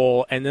early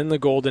goal, and then the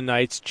Golden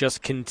Knights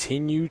just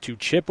continue to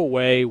chip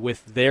away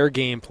with their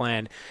game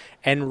plan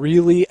and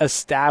really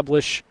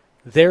establish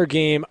their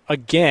game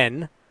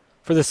again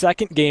for the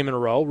second game in a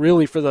row.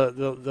 Really, for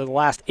the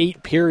last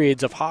 8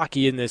 periods of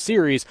hockey in this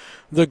series,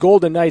 the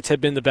Golden Knights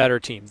have been the better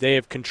team. They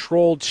have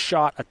controlled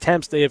shot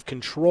attempts. They have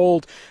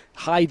controlled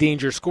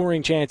high-danger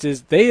scoring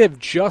chances. They have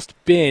just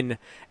been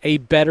a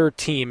better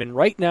team. And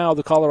right now,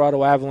 the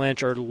Colorado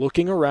Avalanche are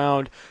looking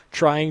around,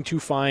 trying to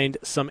find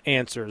some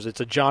answers.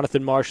 It's a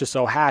Jonathan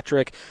Marchessault hat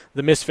trick.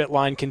 The misfit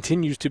line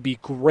continues to be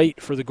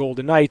great for the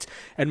Golden Knights.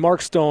 And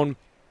Mark Stone,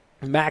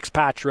 Max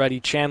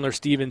Pacioretty, Chandler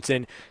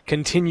Stevenson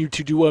continue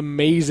to do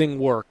amazing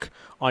work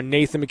on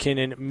Nathan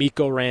MacKinnon,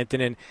 Mikko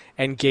Rantanen,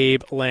 and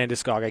Gabe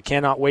Landeskog. I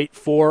cannot wait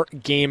for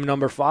game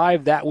number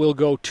 5. That will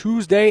go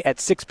Tuesday at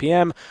 6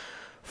 p.m.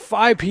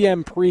 5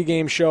 p.m.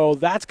 pregame show.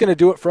 That's going to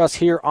do it for us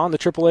here on the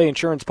AAA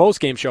Insurance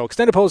postgame show.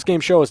 Extended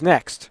postgame show is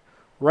next,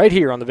 right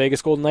here on the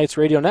Vegas Golden Knights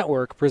Radio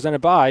Network,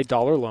 presented by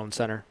Dollar Loan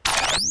Center.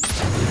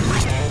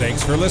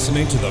 Thanks for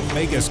listening to the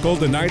Vegas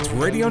Golden Knights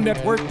Radio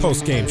Network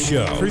postgame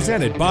show,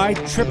 presented by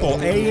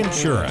AAA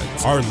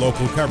Insurance. Our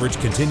local coverage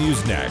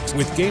continues next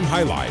with game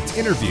highlights,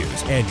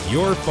 interviews, and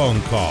your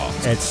phone calls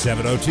at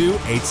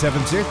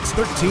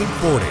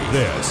 702-876-1340.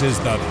 This is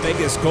the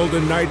Vegas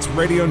Golden Knights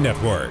Radio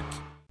Network.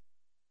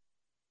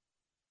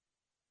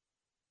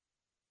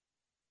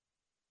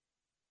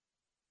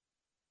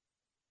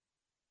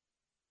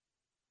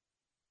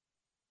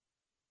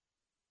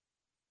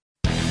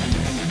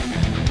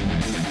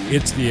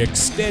 It's the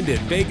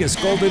extended Vegas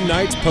Golden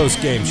Knights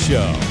postgame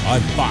show on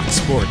Fox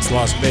Sports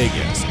Las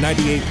Vegas,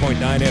 98.9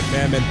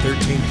 FM and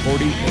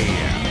 1340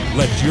 AM.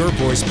 Let your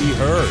voice be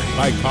heard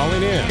by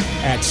calling in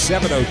at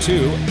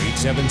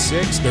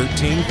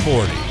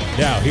 702-876-1340.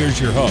 Now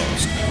here's your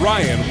host,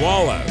 Ryan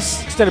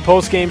Wallace. Extended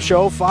postgame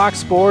show, Fox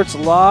Sports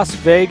Las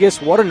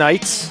Vegas. What a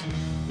night.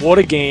 What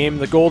a game.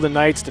 The Golden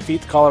Knights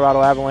defeat the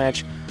Colorado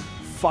Avalanche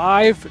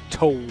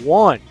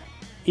 5-1.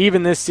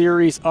 Even this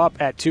series up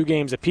at 2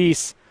 games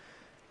apiece.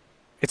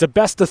 It's a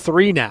best of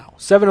 3 now.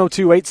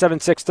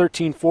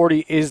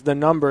 702-876-1340 is the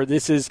number.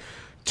 This is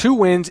 2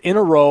 wins in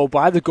a row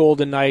by the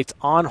Golden Knights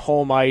on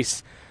home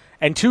ice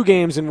and 2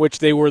 games in which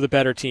they were the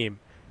better team.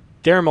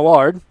 Darren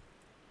Millard,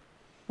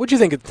 what'd you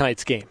think of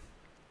tonight's game?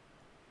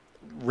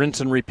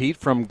 Rinse and repeat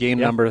from game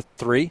number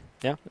 3.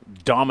 Yeah.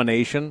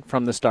 Domination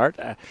from the start,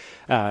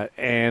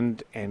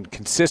 and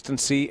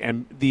consistency,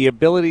 and the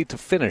ability to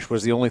finish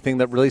was the only thing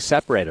that really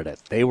separated it.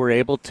 They were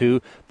able to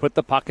put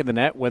the puck in the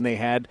net when they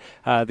had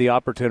the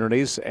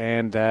opportunities,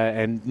 and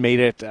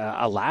made it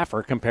a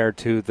laugher compared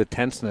to the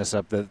tenseness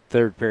of the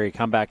third period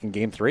comeback in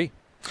game 3.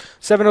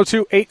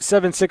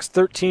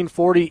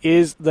 702-876-1340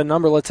 is the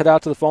number. Let's head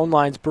out to the phone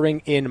lines.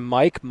 Bring in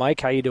Mike.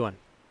 Mike, how you doing?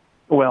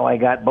 Well, I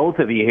got both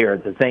of you here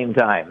at the same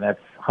time.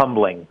 That's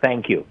humbling.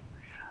 Thank you.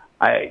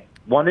 I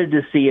wanted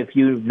to see if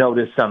you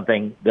noticed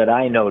something that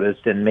I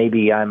noticed, and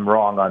maybe I'm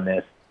wrong on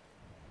this.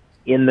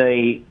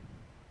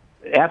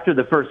 After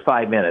the first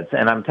 5 minutes,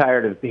 and I'm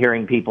tired of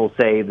hearing people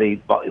say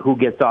who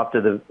gets off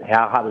to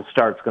how the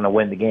start's going to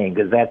win the game,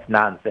 because that's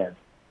nonsense.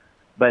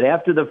 But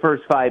after the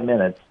first 5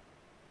 minutes,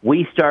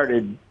 we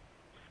started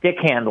stick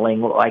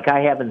handling like I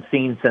haven't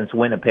seen since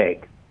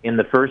Winnipeg in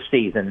the first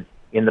season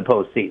in the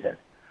postseason,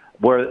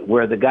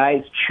 where the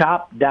guys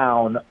chop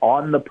down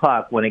on the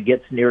puck when it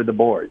gets near the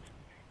boards.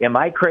 Am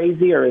I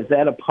crazy, or is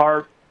that a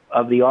part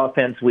of the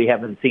offense we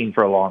haven't seen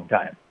for a long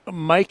time?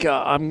 Mike,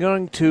 I'm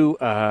going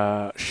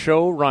to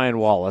show Ryan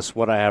Wallace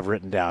what I have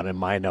written down in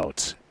my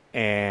notes.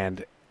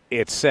 And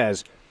it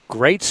says,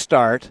 great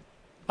start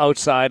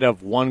outside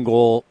of 1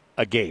 goal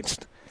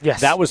against.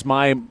 Yes. That was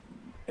my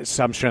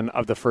assumption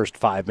of the first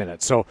 5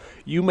 minutes. So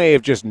you may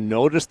have just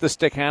noticed the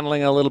stick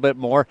handling a little bit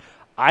more.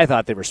 I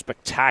thought they were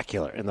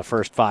spectacular in the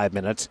first 5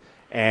 minutes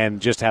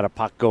and just had a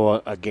puck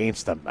go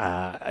against them.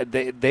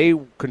 They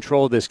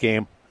controlled this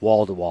game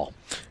wall to wall.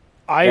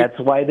 That's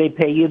why they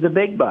pay you the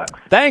big bucks.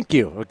 Thank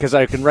you, because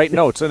I can write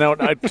notes. And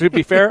to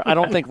be fair, I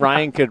don't think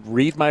Ryan could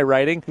read my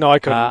writing. No, I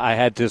couldn't. I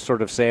had to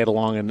sort of say it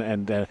along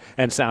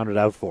and sound it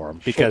out for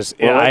him, because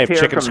well, I have let's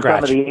hear chicken from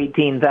scratch. Some of the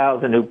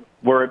 18,000 who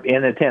were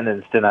in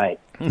attendance tonight.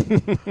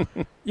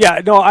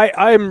 Yeah, no,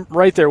 I'm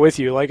right there with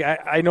you. Like,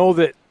 I know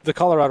that the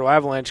Colorado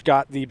Avalanche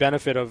got the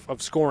benefit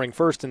of scoring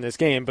first in this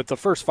game, but the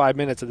first 5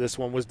 minutes of this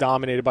one was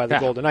dominated by the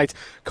Golden Knights.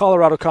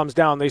 Colorado comes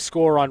down. They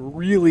score on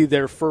really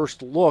their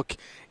first look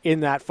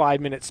in that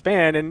 5-minute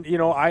span. And,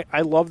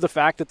 I love the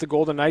fact that the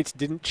Golden Knights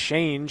didn't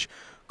change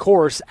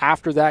course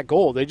after that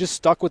goal. They just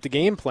stuck with the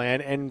game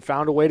plan and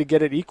found a way to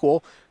get it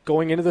equal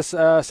going into this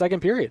second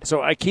period.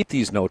 So I keep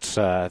these notes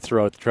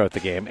throughout the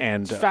game,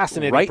 and it's a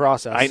fascinating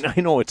process.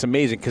 I know it's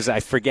amazing because I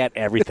forget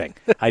everything.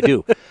 I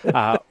do.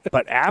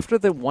 But after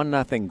the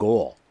 1-0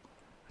 goal,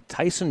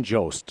 Tyson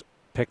Jost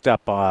picked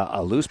up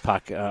a loose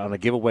puck on a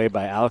giveaway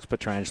by Alex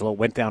Pietrangelo,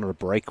 went down on a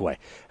breakaway.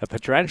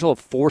 Pietrangelo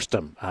forced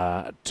him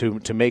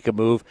to make a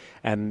move,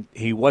 and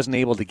he wasn't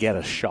able to get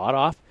a shot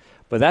off.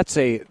 But that's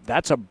a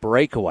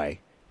breakaway.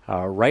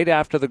 Right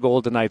after the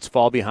Golden Knights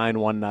fall behind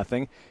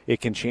 1-0,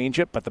 it can change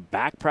it. But the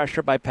back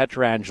pressure by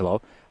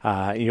Pietrangelo,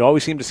 you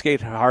always seem to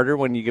skate harder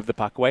when you give the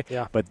puck away.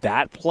 Yeah. But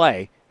that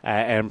play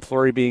and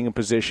Fleury being in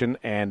position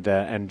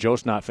and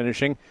Jost not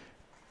finishing,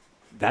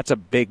 that's a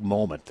big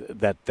moment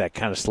that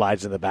kind of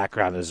slides in the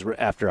background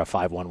after a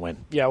 5-1 win.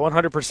 Yeah,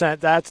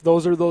 100%.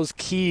 Those are those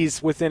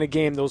keys within a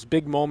game, those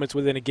big moments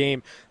within a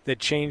game that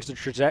change the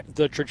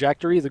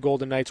trajectory. The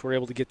Golden Knights were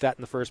able to get that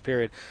in the first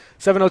period.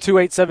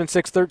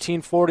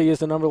 702-876-1340 is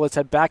the number. Let's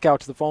head back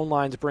out to the phone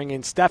lines. Bring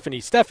in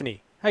Stephanie.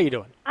 Stephanie, how you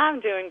doing? I'm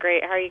doing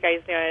great. How are you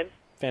guys doing?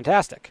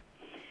 Fantastic.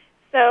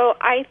 So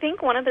I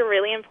think one of the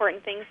really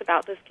important things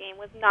about this game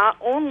was not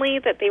only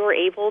that they were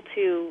able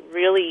to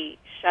really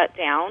shut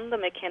down the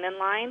McKinnon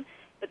line,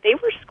 but they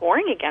were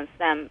scoring against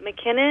them.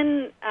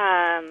 McKinnon,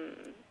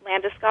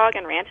 Landeskog,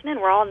 and Rantanen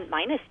were all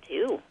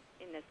 -2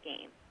 in this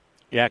game.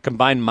 Yeah,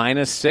 combined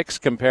 -6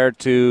 compared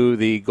to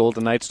the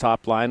Golden Knights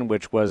top line,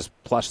 which was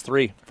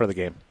 +3 for the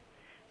game.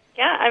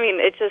 Yeah, I mean,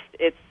 it's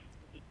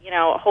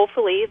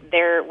hopefully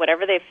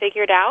whatever they've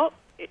figured out,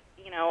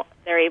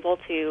 they're able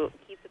to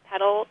keep the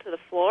pedal to the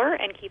floor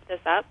and keep this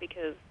up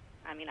because,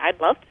 I mean, I'd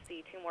love to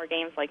see 2 more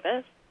games like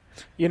this.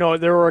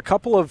 There were a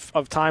couple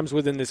of times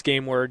within this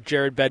game where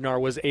Jared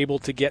Bednar was able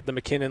to get the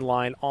McKinnon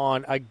line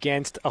on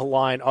against a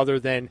line other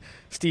than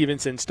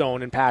Stevenson,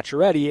 Stone, and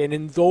Pacioretty. And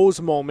in those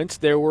moments,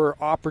 there were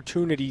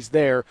opportunities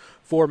there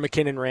for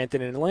McKinnon,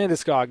 Rantanen, and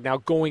Landeskog. Now,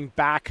 going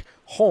back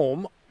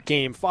home,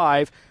 Game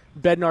 5,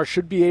 Bednar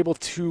should be able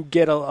to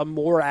get a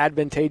more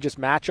advantageous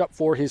matchup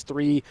for his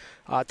 3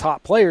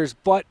 top players,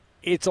 but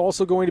it's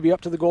also going to be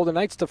up to the Golden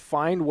Knights to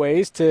find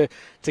ways to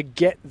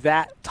get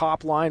that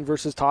top line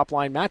versus top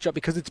line matchup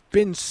because it's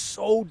been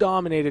so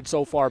dominated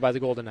so far by the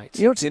Golden Knights.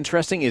 You know what's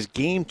interesting is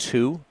Game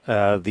 2,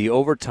 the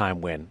overtime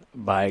win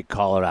by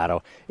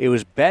Colorado, it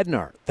was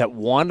Bednar that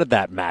wanted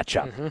that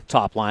matchup,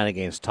 top line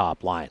against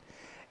top line.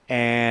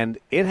 And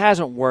it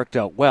hasn't worked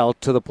out well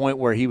to the point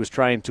where he was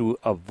trying to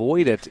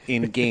avoid it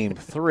in Game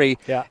 3.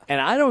 Yeah. And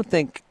I don't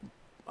think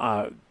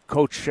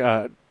Coach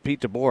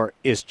Pete DeBoer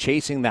is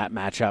chasing that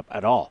matchup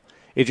at all.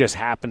 It just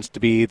happens to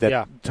be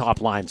that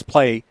top lines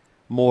play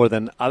more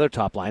than other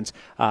top lines.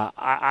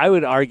 I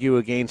would argue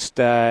against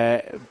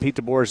Pete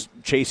DeBoer's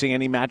chasing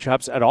any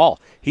matchups at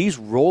all. He's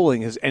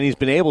rolling and he's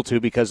been able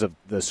to because of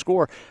the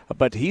score,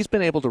 but he's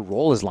been able to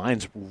roll his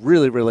lines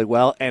really, really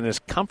well and is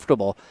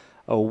comfortable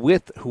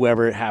with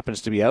whoever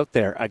happens to be out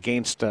there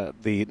against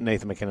the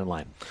Nathan McKinnon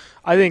line.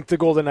 I think the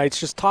Golden Knights,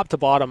 just top to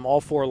bottom,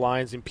 all 4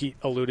 lines, and Pete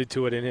alluded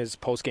to it in his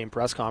post-game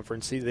press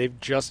conference, they've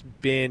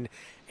just been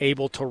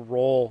able to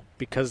roll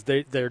because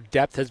their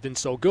depth has been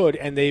so good,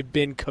 and they've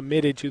been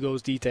committed to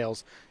those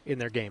details in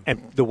their game.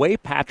 And the way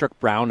Patrick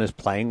Brown is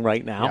playing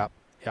right now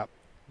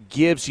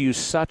gives you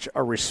such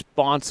a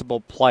responsible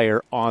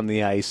player on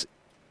the ice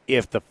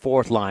if the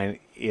 4th line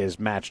is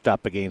matched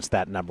up against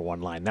that number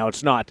 1 line. Now,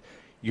 it's not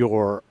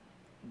your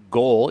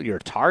goal, your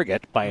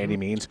target by any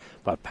means,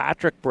 but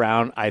Patrick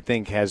Brown, I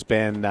think, has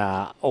been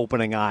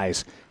opening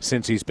eyes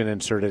since he's been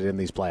inserted in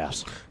these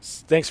playoffs.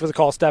 Thanks for the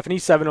call, Stephanie.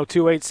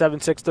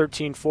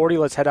 702-876-1340.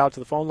 Let's head out to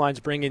the phone lines.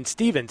 Bring in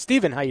Steven.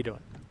 Steven, how you doing?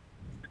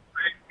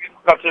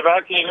 Not too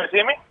bad. Can you guys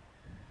hear me?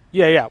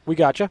 Yeah, we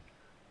got you.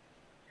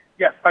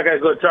 Yeah, okay,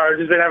 good. Sorry, I've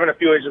just been having a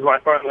few issues with my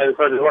phone lately,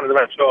 so I just wanted to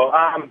make sure.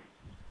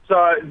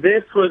 So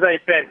this was a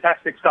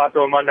fantastic start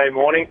to a Monday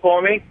morning for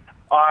me.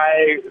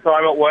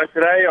 I'm at work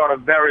today on a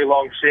very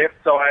long shift,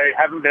 so I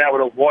haven't been able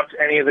to watch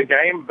any of the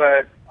game,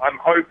 but I'm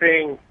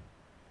hoping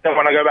that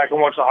when I go back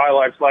and watch the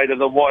highlights later,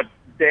 that what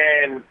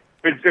Dan,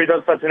 who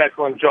does such an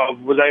excellent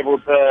job, was able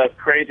to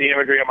create the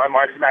imagery in my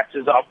mind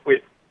matches up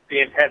with the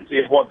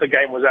intensity of what the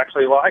game was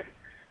actually like.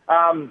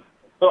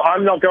 So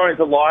I'm not going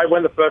to lie,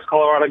 when the first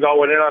Colorado goal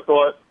went in, I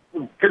thought,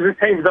 because the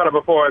team's done it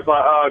before, it's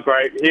like, oh,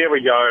 great, here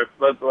we go.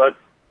 Let's all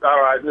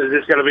right, is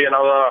this going to be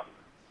another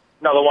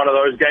one of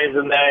those games?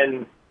 And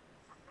then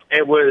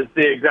it was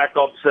the exact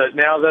opposite.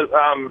 Now that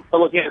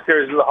looking at the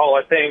series as a whole,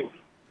 I think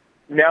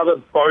now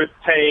that both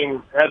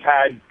teams have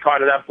had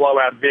kind of that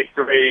blowout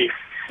victory,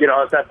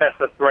 it's that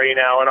best of 3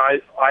 now, and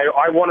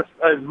I want to,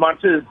 as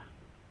much as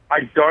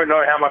I don't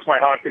know how much my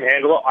heart can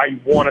handle it, I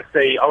want to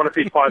see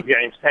 5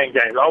 games, 10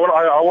 games. I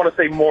want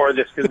to see more of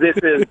this because this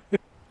is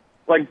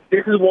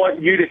this is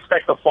what you'd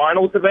expect the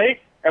final to be,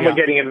 and we're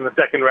getting it in the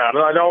second round.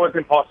 And I know it's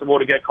impossible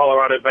to get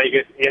Colorado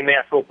Vegas in the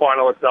actual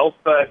final itself,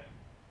 but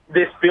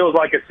this feels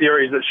like a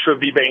series that should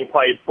be being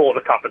played for the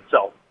cup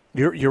itself.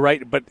 You're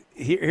right, but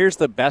here's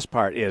the best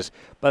part is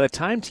by the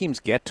time teams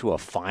get to a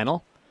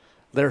final,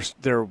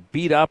 they're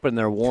beat up and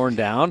they're worn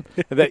down.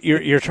 That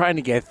you're trying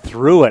to get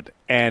through it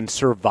and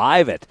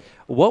survive it.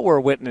 What we're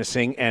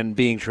witnessing and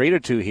being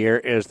treated to here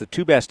is the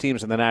 2 best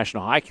teams in the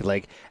National Hockey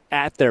League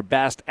at their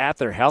best, at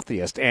their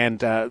healthiest, and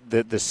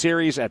the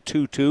series at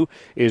 2-2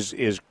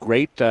 is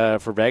great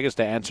for Vegas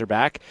to answer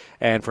back,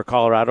 and for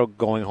Colorado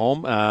going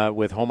home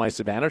with home ice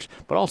advantage,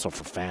 but also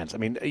for fans. I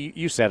mean,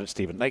 you said it,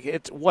 Stephen.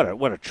 It's what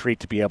a treat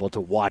to be able to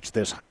watch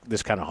this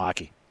kind of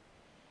hockey.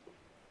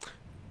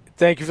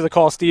 Thank you for the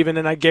call, Steven,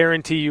 and I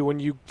guarantee you when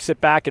you sit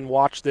back and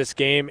watch this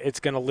game, it's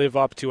going to live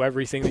up to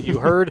everything that you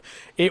heard.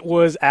 It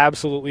was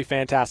absolutely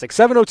fantastic.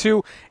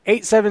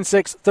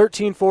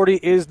 702-876-1340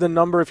 is the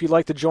number if you'd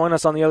like to join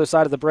us on the other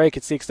side of the break.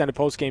 It's the Extended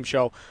Postgame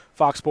Show,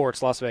 Fox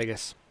Sports, Las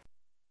Vegas.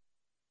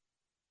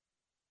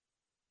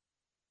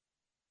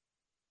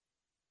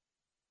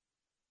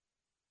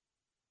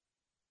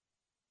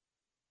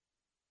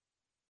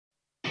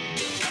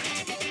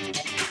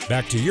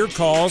 Back to your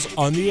calls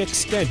on the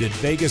Extended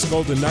Vegas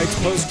Golden Knights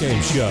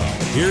postgame show.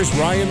 Here's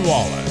Ryan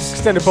Wallace.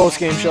 Extended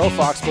postgame show,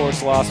 Fox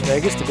Sports Las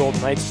Vegas. The Golden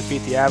Knights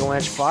defeat the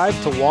Avalanche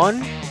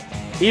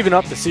 5-1. Even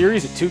up the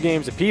series at 2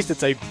 games apiece.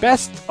 It's a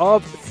best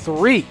of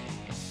 3.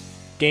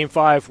 Game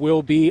 5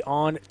 will be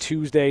on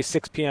Tuesday,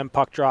 6 p.m.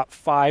 puck drop,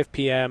 5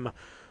 p.m.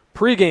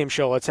 pregame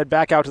show. Let's head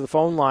back out to the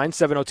phone line.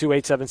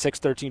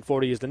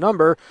 702-876-1340 is the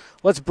number.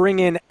 Let's bring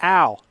in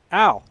Al.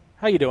 Al,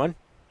 how you doing?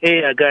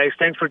 Hey, guys.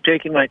 Thanks for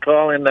taking my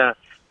call. And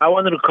I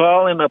wanted to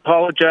call and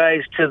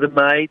apologize to the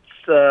Knights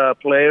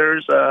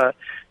players. I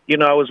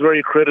was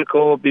very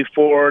critical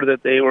before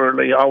that they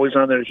were always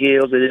on their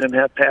heels. They didn't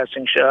have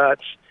passing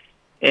shots.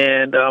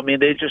 And,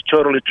 they just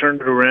totally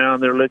turned it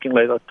around. They're looking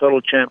like a total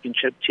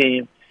championship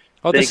team.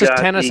 Oh, this is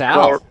Tennis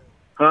Al.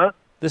 Huh?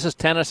 This is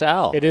Tennis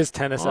Al. It is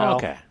Tennis Al.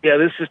 Okay. Yeah,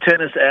 this is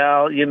Tennis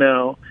Al,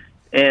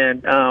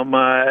 And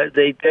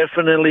they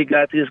definitely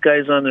got these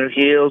guys on their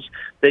heels.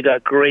 They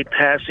got great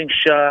passing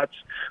shots.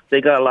 They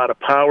got a lot of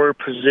power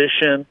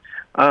position.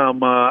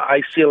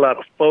 I see a lot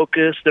of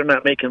focus. They're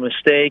not making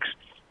mistakes.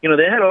 They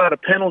had a lot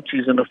of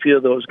penalties in a few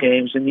of those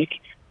games. And,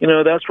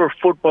 that's where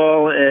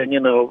football and,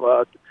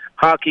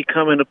 hockey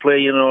come into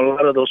play. A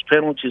lot of those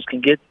penalties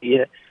can get to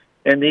you.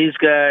 And these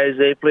guys,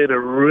 they played a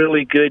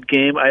really good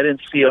game. I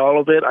didn't see all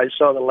of it. I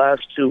saw the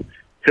last two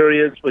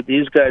periods, but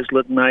these guys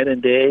look night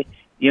and day.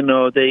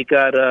 They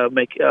got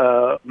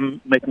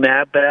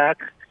McNabb back,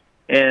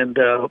 and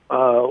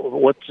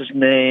what's his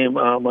name?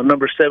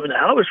 Number 7.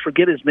 I always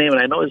forget his name,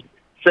 and I know his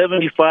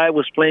 75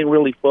 was playing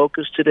really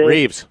focused today.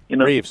 Reeves.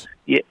 Reeves.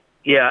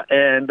 Yeah,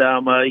 and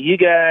you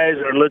guys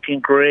are looking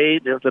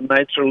great. If the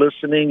Knights are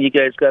listening, you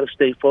guys got to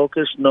stay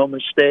focused, no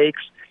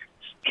mistakes,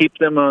 keep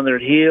them on their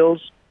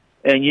heels,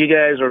 and you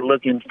guys are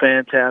looking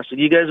fantastic.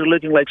 You guys are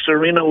looking like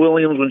Serena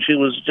Williams when she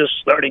was just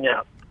starting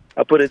out.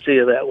 I'll put it to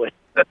you that way.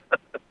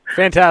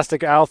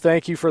 Fantastic, Al.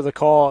 Thank you for the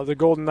call. The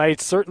Golden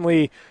Knights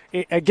certainly,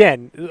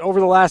 again, over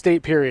the last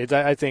 8 periods,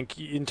 I think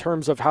in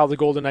terms of how the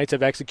Golden Knights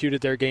have executed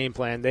their game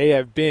plan, they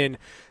have been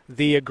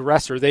the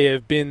aggressor. They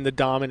have been the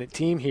dominant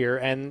team here,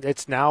 and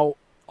it's now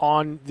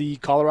on the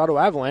Colorado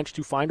Avalanche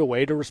to find a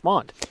way to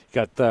respond.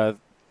 Got the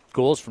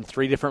goals from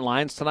 3 different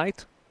lines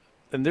tonight,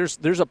 and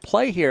there's a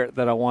play here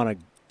that I want to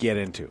get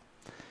into.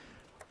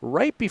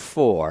 Right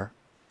before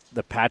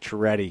the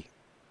Pacioretty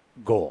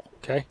goal,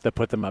 that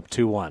put them up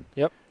 2-1.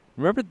 Yep.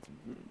 Remember,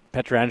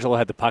 Pietrangelo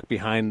had the puck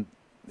behind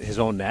his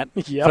own net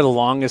Yep. for the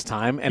longest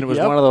time, and it was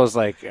one of those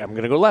I'm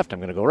going to go left, I'm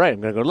going to go right,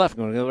 I'm going to go left,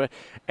 I'm going to go right,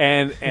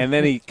 and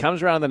then he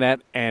comes around the net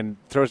and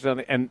throws it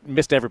down and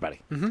missed everybody,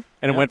 and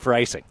it went for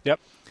icing. Yep.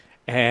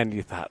 And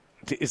you thought,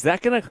 is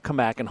that going to come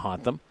back and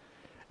haunt them?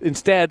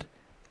 Instead,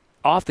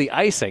 off the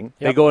icing,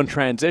 they go in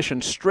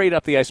transition straight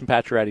up the ice, and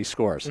Pacioretty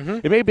scores.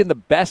 It may have been the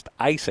best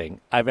icing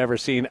I've ever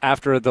seen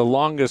after the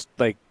longest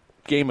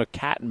game of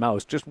cat and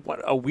mouse. Just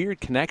what a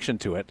weird connection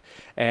to it.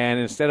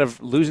 And instead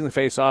of losing the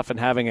face off and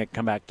having it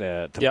come back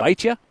to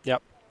bite you,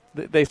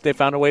 they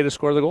found a way to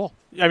score the goal.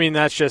 I mean,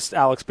 that's just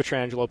Alex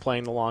Pietrangelo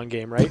playing the long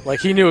game, right?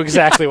 He knew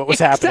exactly what was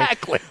happening.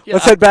 Exactly. Yeah.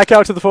 Let's head back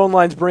out to the phone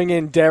lines. Bring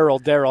in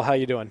Daryl. Daryl, how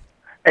you doing?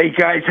 Hey,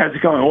 guys, how's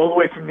it going? All the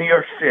way from New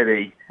York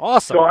City.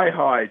 Awesome.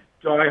 Die-hard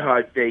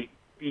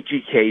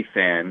BGK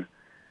fan.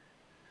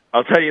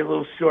 I'll tell you a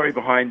little story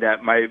behind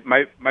that. My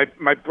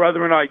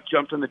brother and I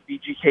jumped on the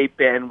BGK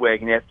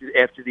bandwagon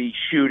after the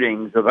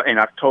shootings in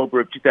October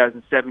of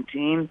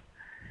 2017,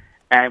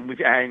 and we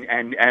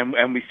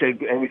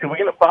said we're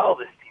going to follow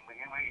this team.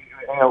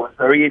 It was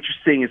very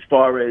interesting as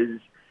far as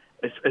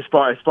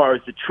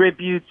the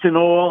tributes and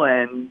all,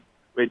 and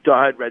we're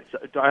diehard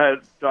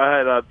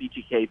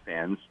BGK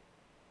fans.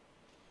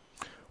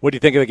 What do you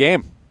think of the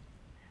game?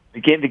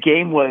 The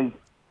game was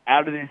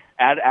out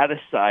of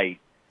sight.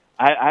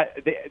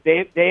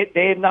 They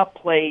have not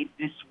played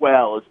this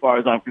well, as far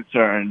as I'm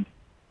concerned,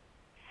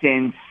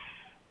 since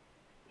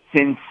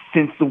the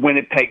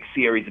Winnipeg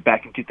series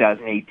back in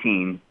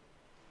 2018.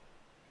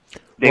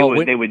 They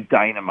were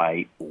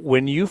dynamite.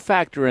 When you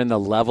factor in the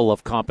level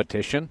of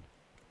competition,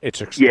 it's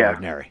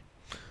extraordinary.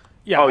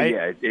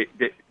 I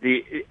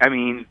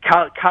mean,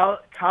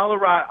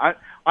 Colorado.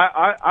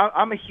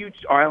 I'm a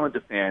huge Islander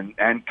fan,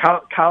 and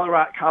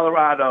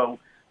Colorado.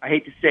 I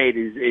hate to say it,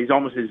 is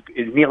almost is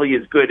nearly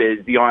as good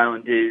as the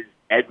Islanders,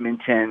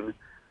 Edmonton.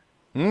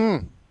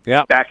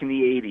 Yeah. Back in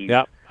the 80s.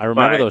 Yeah, I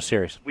remember those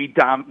series. We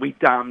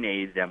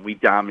dominated them.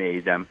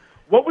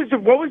 What was the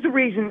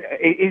reason?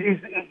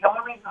 Is the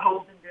only reason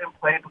Holden didn't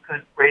play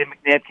because Brayden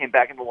McNabb came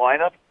back in the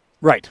lineup?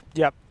 Right.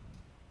 Yep.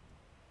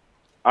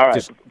 All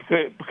right.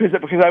 Because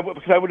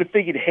I would have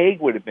figured Haig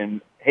would have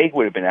been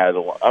out of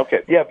the lineup.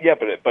 Okay. Yeah.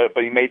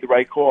 But he made the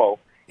right call.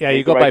 Yeah,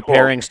 you go by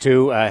pairings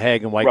too.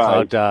 Haig and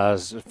Whitecloud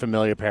does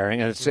familiar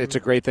pairing, and it's a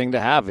great thing to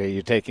have.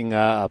 You're taking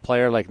a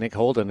player like Nick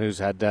Holden, who's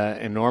had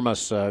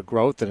enormous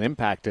growth and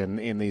impact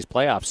in these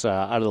playoffs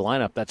out of the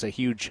lineup. That's a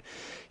huge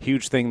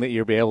thing that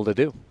you'll be able to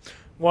do.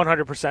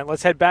 100%.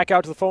 Let's head back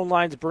out to the phone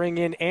lines. Bring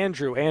in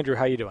Andrew. Andrew,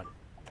 how you doing?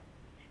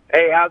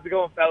 Hey, how's it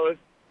going, fellas?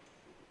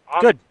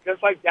 Good.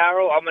 Just like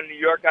Daryl, I'm a New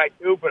York guy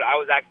too, but I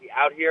was actually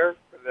out here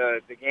for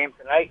the game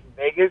tonight in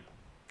Vegas.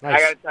 Nice. I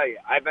got to tell you,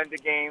 I've been to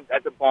games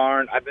at the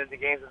barn, I've been to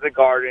games at the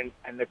Garden,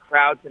 and the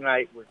crowd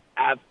tonight was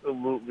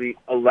absolutely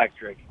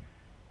electric.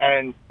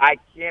 And I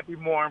can't be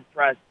more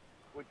impressed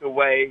with the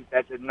way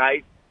that the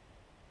Knights,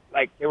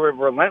 they were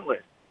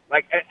relentless.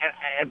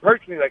 And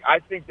personally, I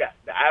think that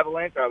the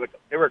Avalanche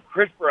they were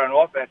crisper on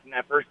offense in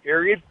that first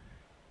period,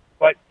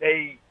 but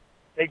they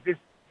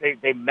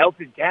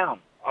melted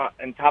down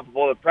on top of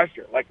all the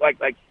pressure, like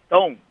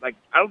Stone. I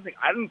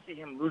didn't see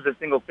him lose a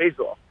single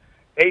faceoff.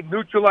 They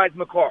neutralized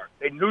McCarr.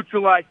 They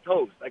neutralized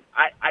Toast. Like,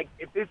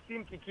 if this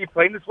team can keep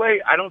playing this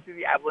way, I don't see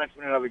the Avalanche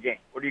winning another game.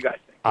 What do you guys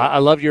think? I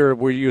love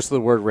your use of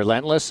the word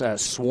relentless.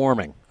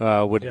 Swarming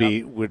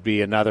would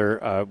be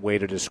another way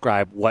to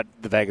describe what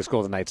the Vegas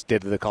Golden Knights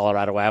did to the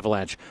Colorado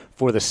Avalanche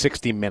for the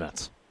 60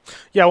 minutes.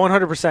 Yeah,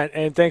 100%.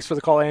 And thanks for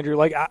the call, Andrew.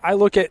 Like, I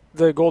look at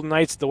the Golden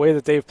Knights, the way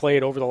that they've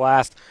played over the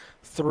last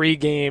 3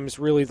 games,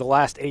 really the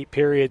last 8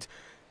 periods.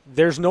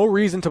 There's no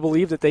reason to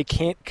believe that they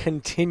can't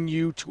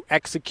continue to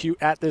execute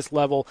at this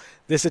level.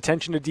 This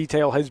attention to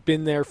detail has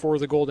been there for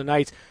the Golden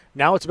Knights.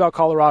 Now it's about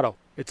Colorado.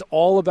 It's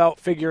all about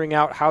figuring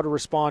out how to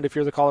respond if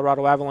you're the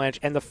Colorado Avalanche.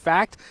 And the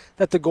fact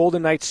that the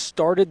Golden Knights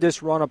started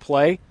this run of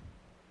play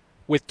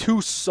with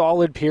 2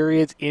 solid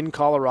periods in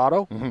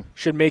Colorado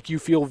should make you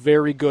feel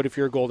very good if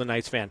you're a Golden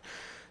Knights fan.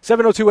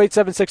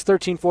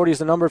 702-876-1340 is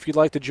the number if you'd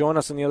like to join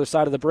us on the other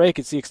side of the break.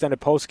 It's the extended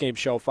postgame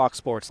show, Fox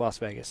Sports Las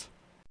Vegas.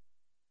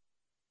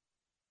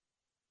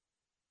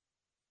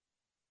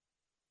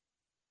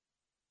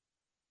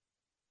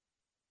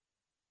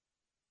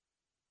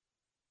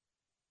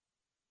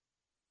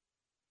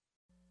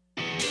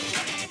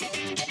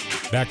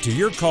 Back to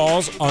your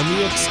calls on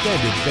the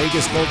extended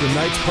Vegas Golden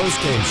Knights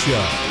postgame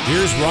show.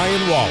 Here's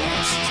Ryan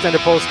Wallace.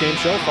 Extended postgame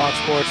show, Fox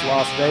Sports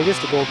Las Vegas.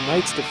 The Golden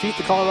Knights defeat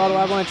the Colorado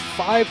Avalanche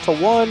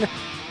 5-1.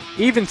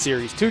 Even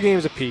series, 2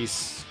 games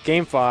apiece.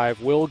 Game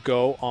 5 will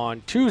go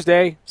on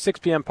Tuesday,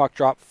 6 p.m. puck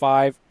drop,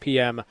 5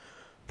 p.m.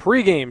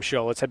 pregame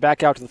show. Let's head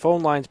back out to the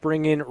phone lines.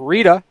 Bring in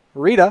Rita.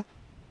 Rita,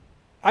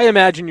 I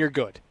imagine you're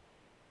good.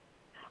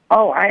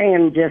 Oh, I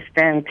am just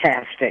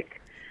fantastic.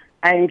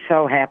 I am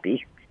so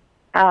happy.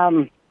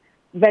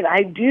 But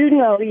I do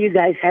know you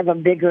guys have a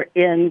bigger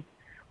in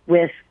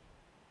with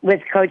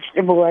Coach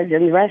DeBoer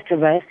and the rest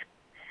of us.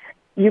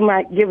 You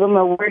might give him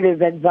a word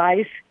of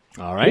advice.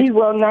 All right. He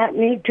will not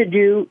need to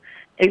do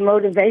a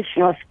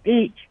motivational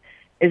speech,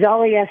 as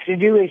all he has to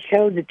do is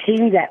show the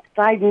team that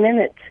 5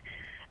 minutes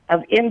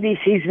of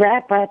NBC's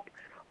wrap-up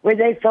where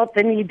they felt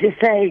the need to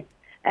say,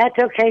 that's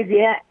okay,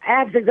 the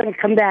Avs are going to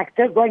come back.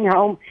 They're going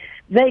home.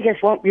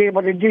 Vegas won't be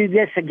able to do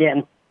this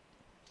again.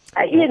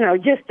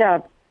 Just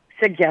a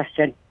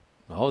suggestion.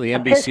 Oh, the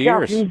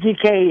NBCers.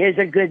 VGK is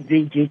a good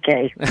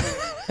VGK.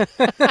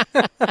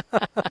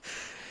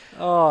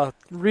 Oh,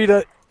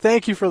 Rita,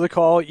 thank you for the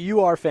call. You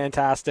are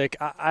fantastic.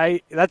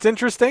 That's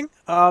interesting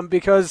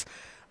because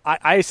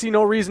I see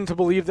no reason to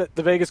believe that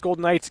the Vegas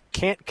Golden Knights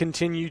can't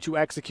continue to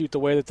execute the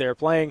way that they're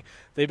playing.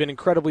 They've been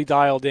incredibly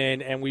dialed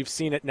in, and we've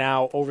seen it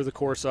now over the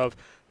course of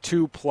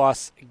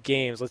 2+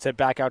 games. Let's head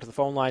back out to the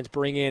phone lines.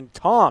 Bring in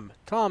Tom.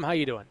 Tom, how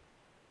you doing?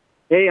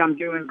 Hey, I'm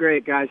doing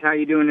great, guys. How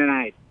you doing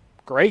tonight?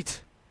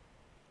 Great.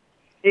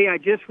 Hey, I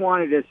just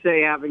wanted to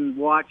say, having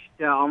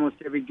watched almost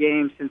every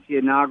game since the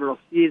inaugural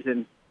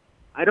season,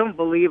 I don't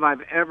believe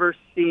I've ever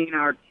seen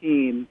our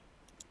team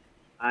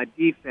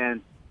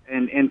defense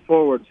and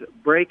forwards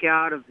break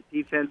out of the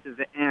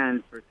defensive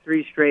end for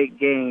 3 straight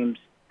games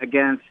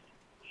against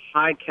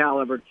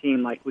high-caliber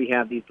team like we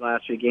have these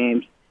last 3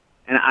 games.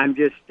 And I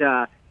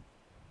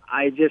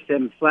just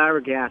am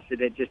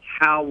flabbergasted at just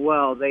how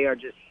well they are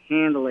just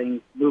handling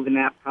moving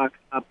that puck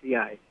up the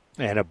ice.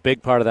 And a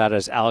big part of that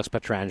is Alex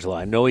Pietrangelo.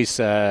 I know he's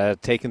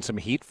taken some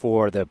heat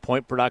for the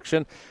point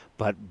production,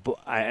 but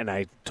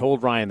I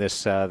told Ryan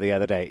this the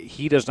other day,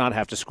 he does not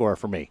have to score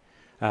for me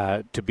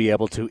to be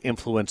able to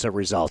influence a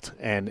result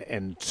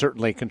and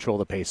certainly control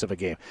the pace of a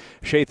game.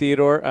 Shea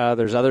Theodore,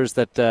 there's others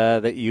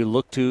that you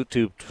look to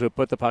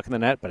put the puck in the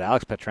net, but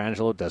Alex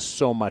Pietrangelo does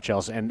so much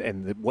else.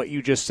 And what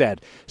you just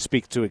said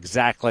speaks to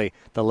exactly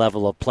the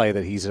level of play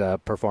that he's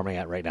performing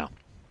at right now.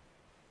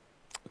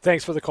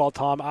 Thanks for the call,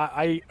 Tom.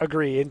 I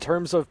agree. In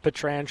terms of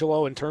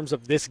Pietrangelo, in terms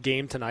of this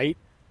game tonight,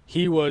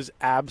 he was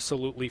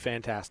absolutely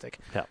fantastic.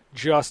 Yeah.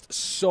 Just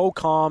so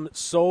calm,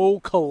 so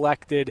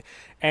collected,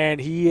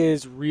 and he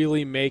is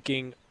really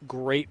making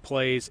great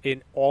plays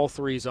in all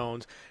 3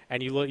 zones.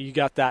 And you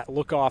got that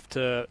look off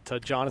to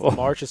Jonathan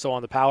Marchessault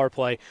on the power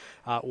play.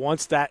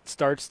 Once that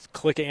starts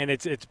clicking, and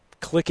it's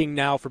clicking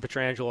now for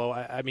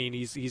Pietrangelo, I mean,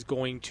 he's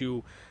going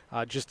to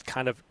just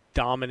kind of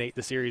dominate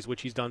the series,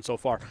 which he's done so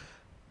far.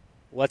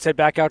 Let's head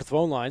back out to the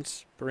phone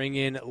lines. Bring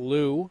in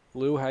Lou.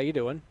 Lou, how you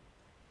doing?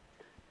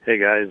 Hey,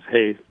 guys.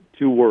 Hey,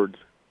 2 words,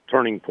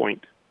 turning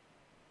point.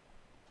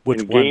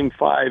 Which one? Game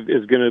 5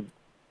 is going to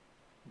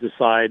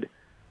decide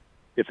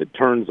if it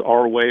turns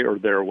our way or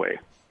their way.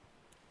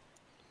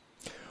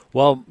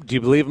 Well, do you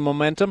believe in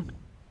momentum?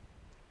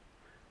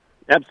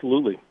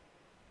 Absolutely.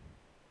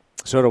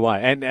 So do I.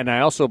 And I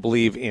also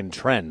believe in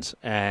trends,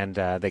 and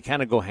they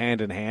kind of go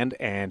hand in hand.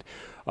 And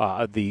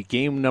the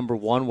game number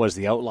 1 was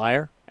the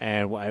outlier.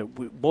 And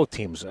both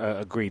teams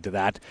agreed to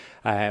that.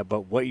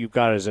 But what you've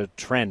got is a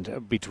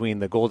trend between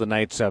the Golden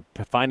Knights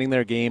finding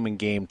their game in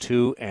Game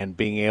 2 and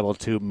being able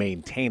to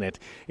maintain it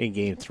in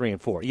Game 3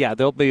 and 4. Yeah,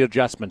 there'll be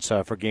adjustments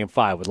for Game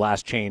 5 with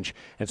last change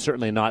and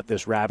certainly not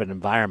this rabid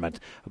environment.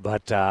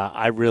 But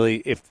I'll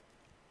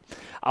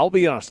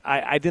be honest,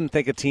 I didn't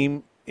think a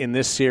team in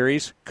this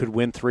series could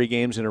win 3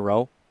 games in a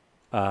row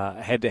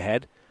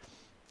head-to-head.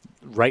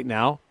 Right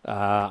now,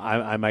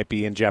 I might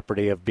be in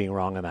jeopardy of being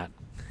wrong on that.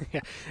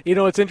 Yeah. You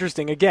know, it's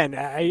interesting. Again,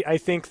 I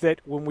think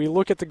that when we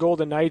look at the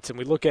Golden Knights and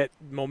we look at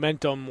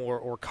momentum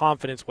or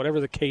confidence, whatever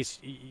the case,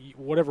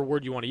 whatever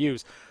word you want to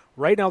use,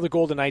 right now the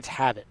Golden Knights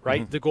have it,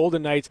 right? The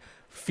Golden Knights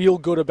feel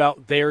good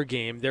about their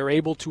game. They're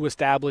able to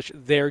establish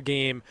their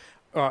game,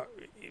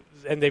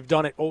 and they've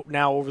done it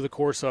now over the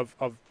course of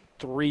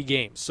 3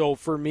 games. So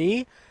for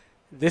me,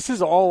 this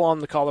is all on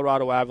the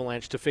Colorado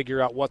Avalanche to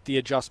figure out what the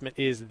adjustment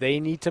is they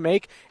need to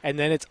make, and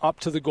then it's up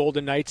to the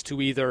Golden Knights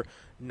to either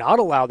not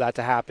allow that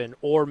to happen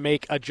or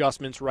make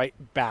adjustments right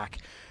back.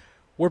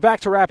 We're back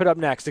to wrap it up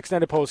next.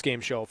 Extended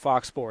postgame show,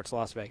 Fox Sports,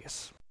 Las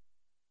Vegas.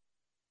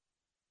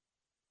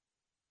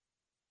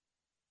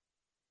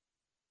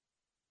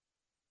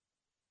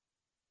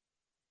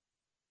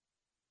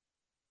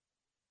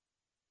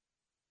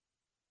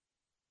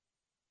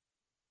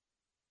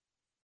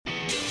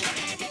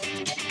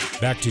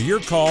 Back to your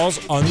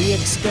calls on the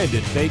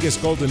extended Vegas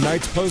Golden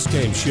Knights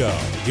postgame show.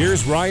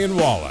 Here's Ryan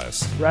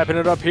Wallace. Wrapping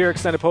it up here,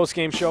 extended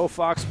postgame show,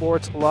 Fox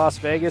Sports Las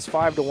Vegas,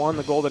 5-1.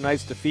 The Golden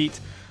Knights defeat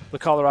the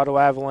Colorado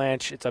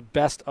Avalanche. It's a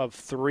best of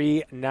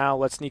 3. Now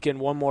let's sneak in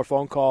one more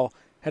phone call.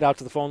 Head out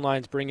to the phone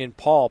lines, bring in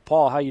Paul.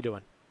 Paul, how you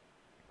doing?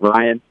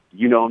 Ryan,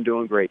 you know I'm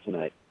doing great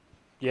tonight.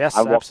 Yes,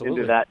 I walked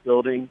absolutely. into that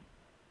building,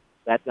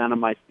 sat down on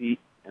my feet,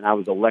 and I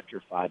was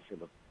electrified for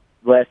the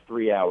last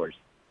 3 hours.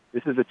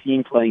 This is a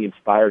team playing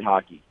inspired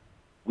hockey.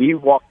 We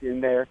walked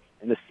in there,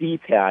 and the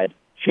seeds had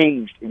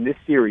changed in this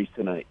series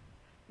tonight.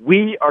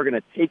 We are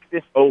going to take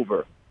this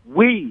over.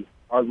 We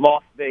are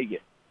Las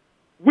Vegas.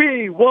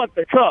 We want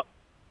the cup.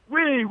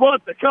 We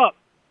want the cup.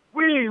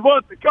 We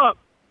want the cup.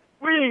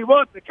 We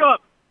want the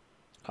cup.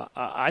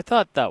 I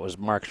thought that was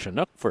Mark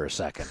Chinook for a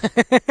second.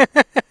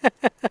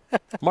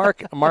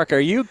 Mark, are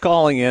you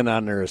calling in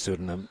under a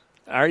pseudonym?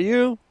 Are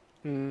you?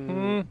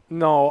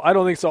 No, I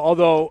don't think so.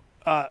 Although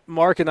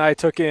Mark and I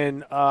took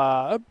in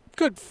a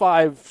good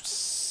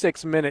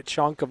 5-6 minute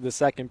chunk of the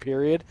second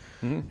period,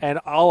 and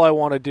all I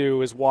want to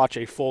do is watch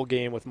a full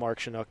game with Mark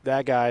Chinook.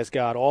 That guy's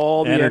got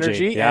all the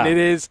energy yeah. and it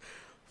is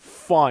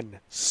fun.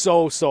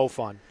 So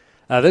fun.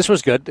 This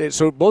was good.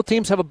 So both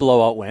teams have a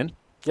blowout win.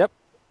 Yep.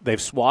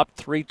 They've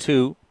swapped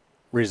 3-2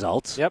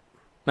 results. Yep.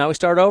 Now we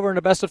start over in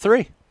a best of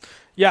 3.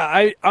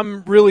 Yeah,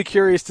 I'm really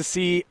curious to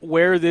see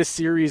where this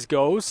series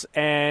goes,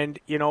 and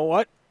you know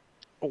what?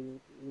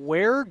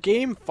 Where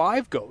Game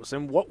 5 goes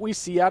and what we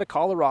see out of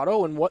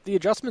Colorado and what the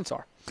adjustments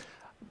are.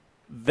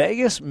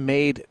 Vegas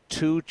made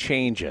 2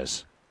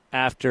 changes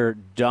after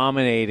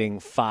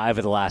dominating 5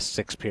 of the last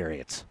 6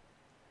 periods.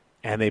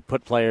 And they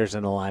put players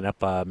in the lineup.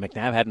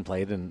 McNabb hadn't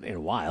played in a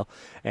while,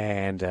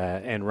 and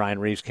Ryan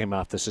Reeves came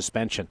off the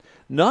suspension.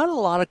 Not a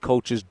lot of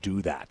coaches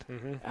do that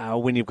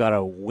when you've got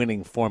a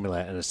winning formula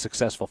and a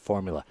successful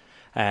formula.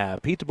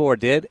 Pete DeBoer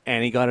did,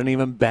 and he got an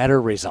even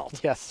better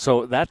result. Yes.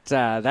 So that's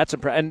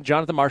impressive. And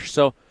Jonathan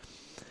Marchessault,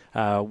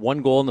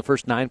 1 goal in the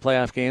first 9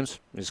 playoff games.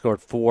 He scored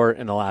 4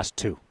 in the last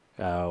 2.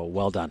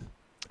 Well done.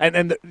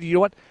 And you know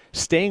what?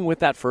 Staying with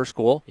that first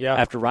goal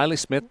after Riley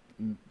Smith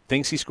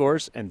thinks he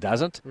scores and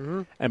doesn't,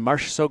 and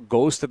Marchessault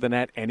goes to the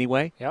net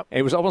anyway. Yep.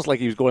 It was almost like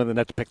he was going to the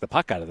net to pick the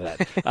puck out of the net.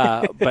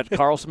 But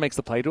Karlsson makes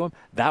the play to him.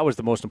 That was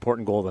the most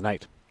important goal of the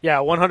night. Yeah,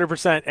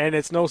 100%, and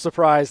it's no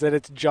surprise that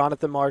it's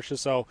Jonathan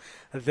Marchessault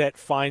that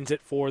finds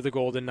it for the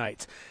Golden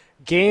Knights.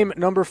 Game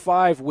number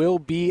 5 will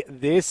be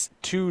this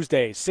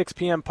Tuesday, 6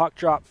 p.m. puck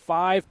drop,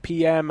 5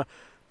 p.m.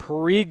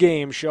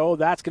 pregame show.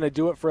 That's going to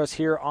do it for us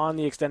here on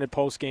the extended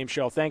postgame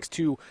show. Thanks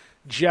to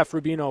Jeff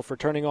Rubino for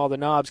turning all the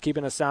knobs,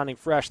 keeping us sounding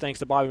fresh. Thanks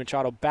to Bobby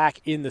Machado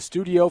back in the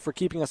studio for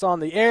keeping us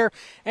on the air.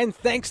 And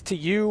thanks to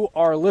you,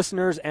 our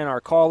listeners and our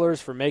callers,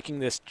 for making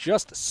this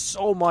just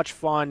so much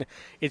fun.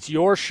 It's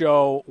your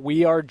show.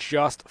 We are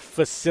just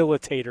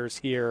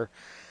facilitators here.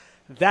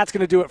 That's going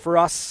to do it for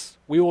us.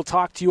 We will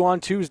talk to you on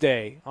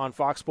Tuesday on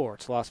Fox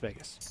Sports Las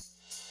Vegas.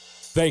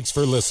 Thanks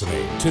for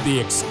listening to the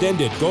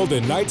extended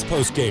Golden Knights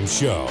postgame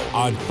show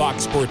on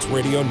Fox Sports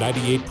Radio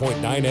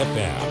 98.9 FM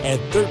and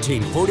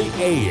 1340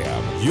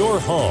 AM. Your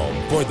home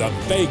for the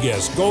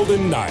Vegas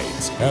Golden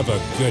Knights. Have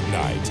a good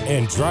night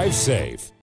and drive safe.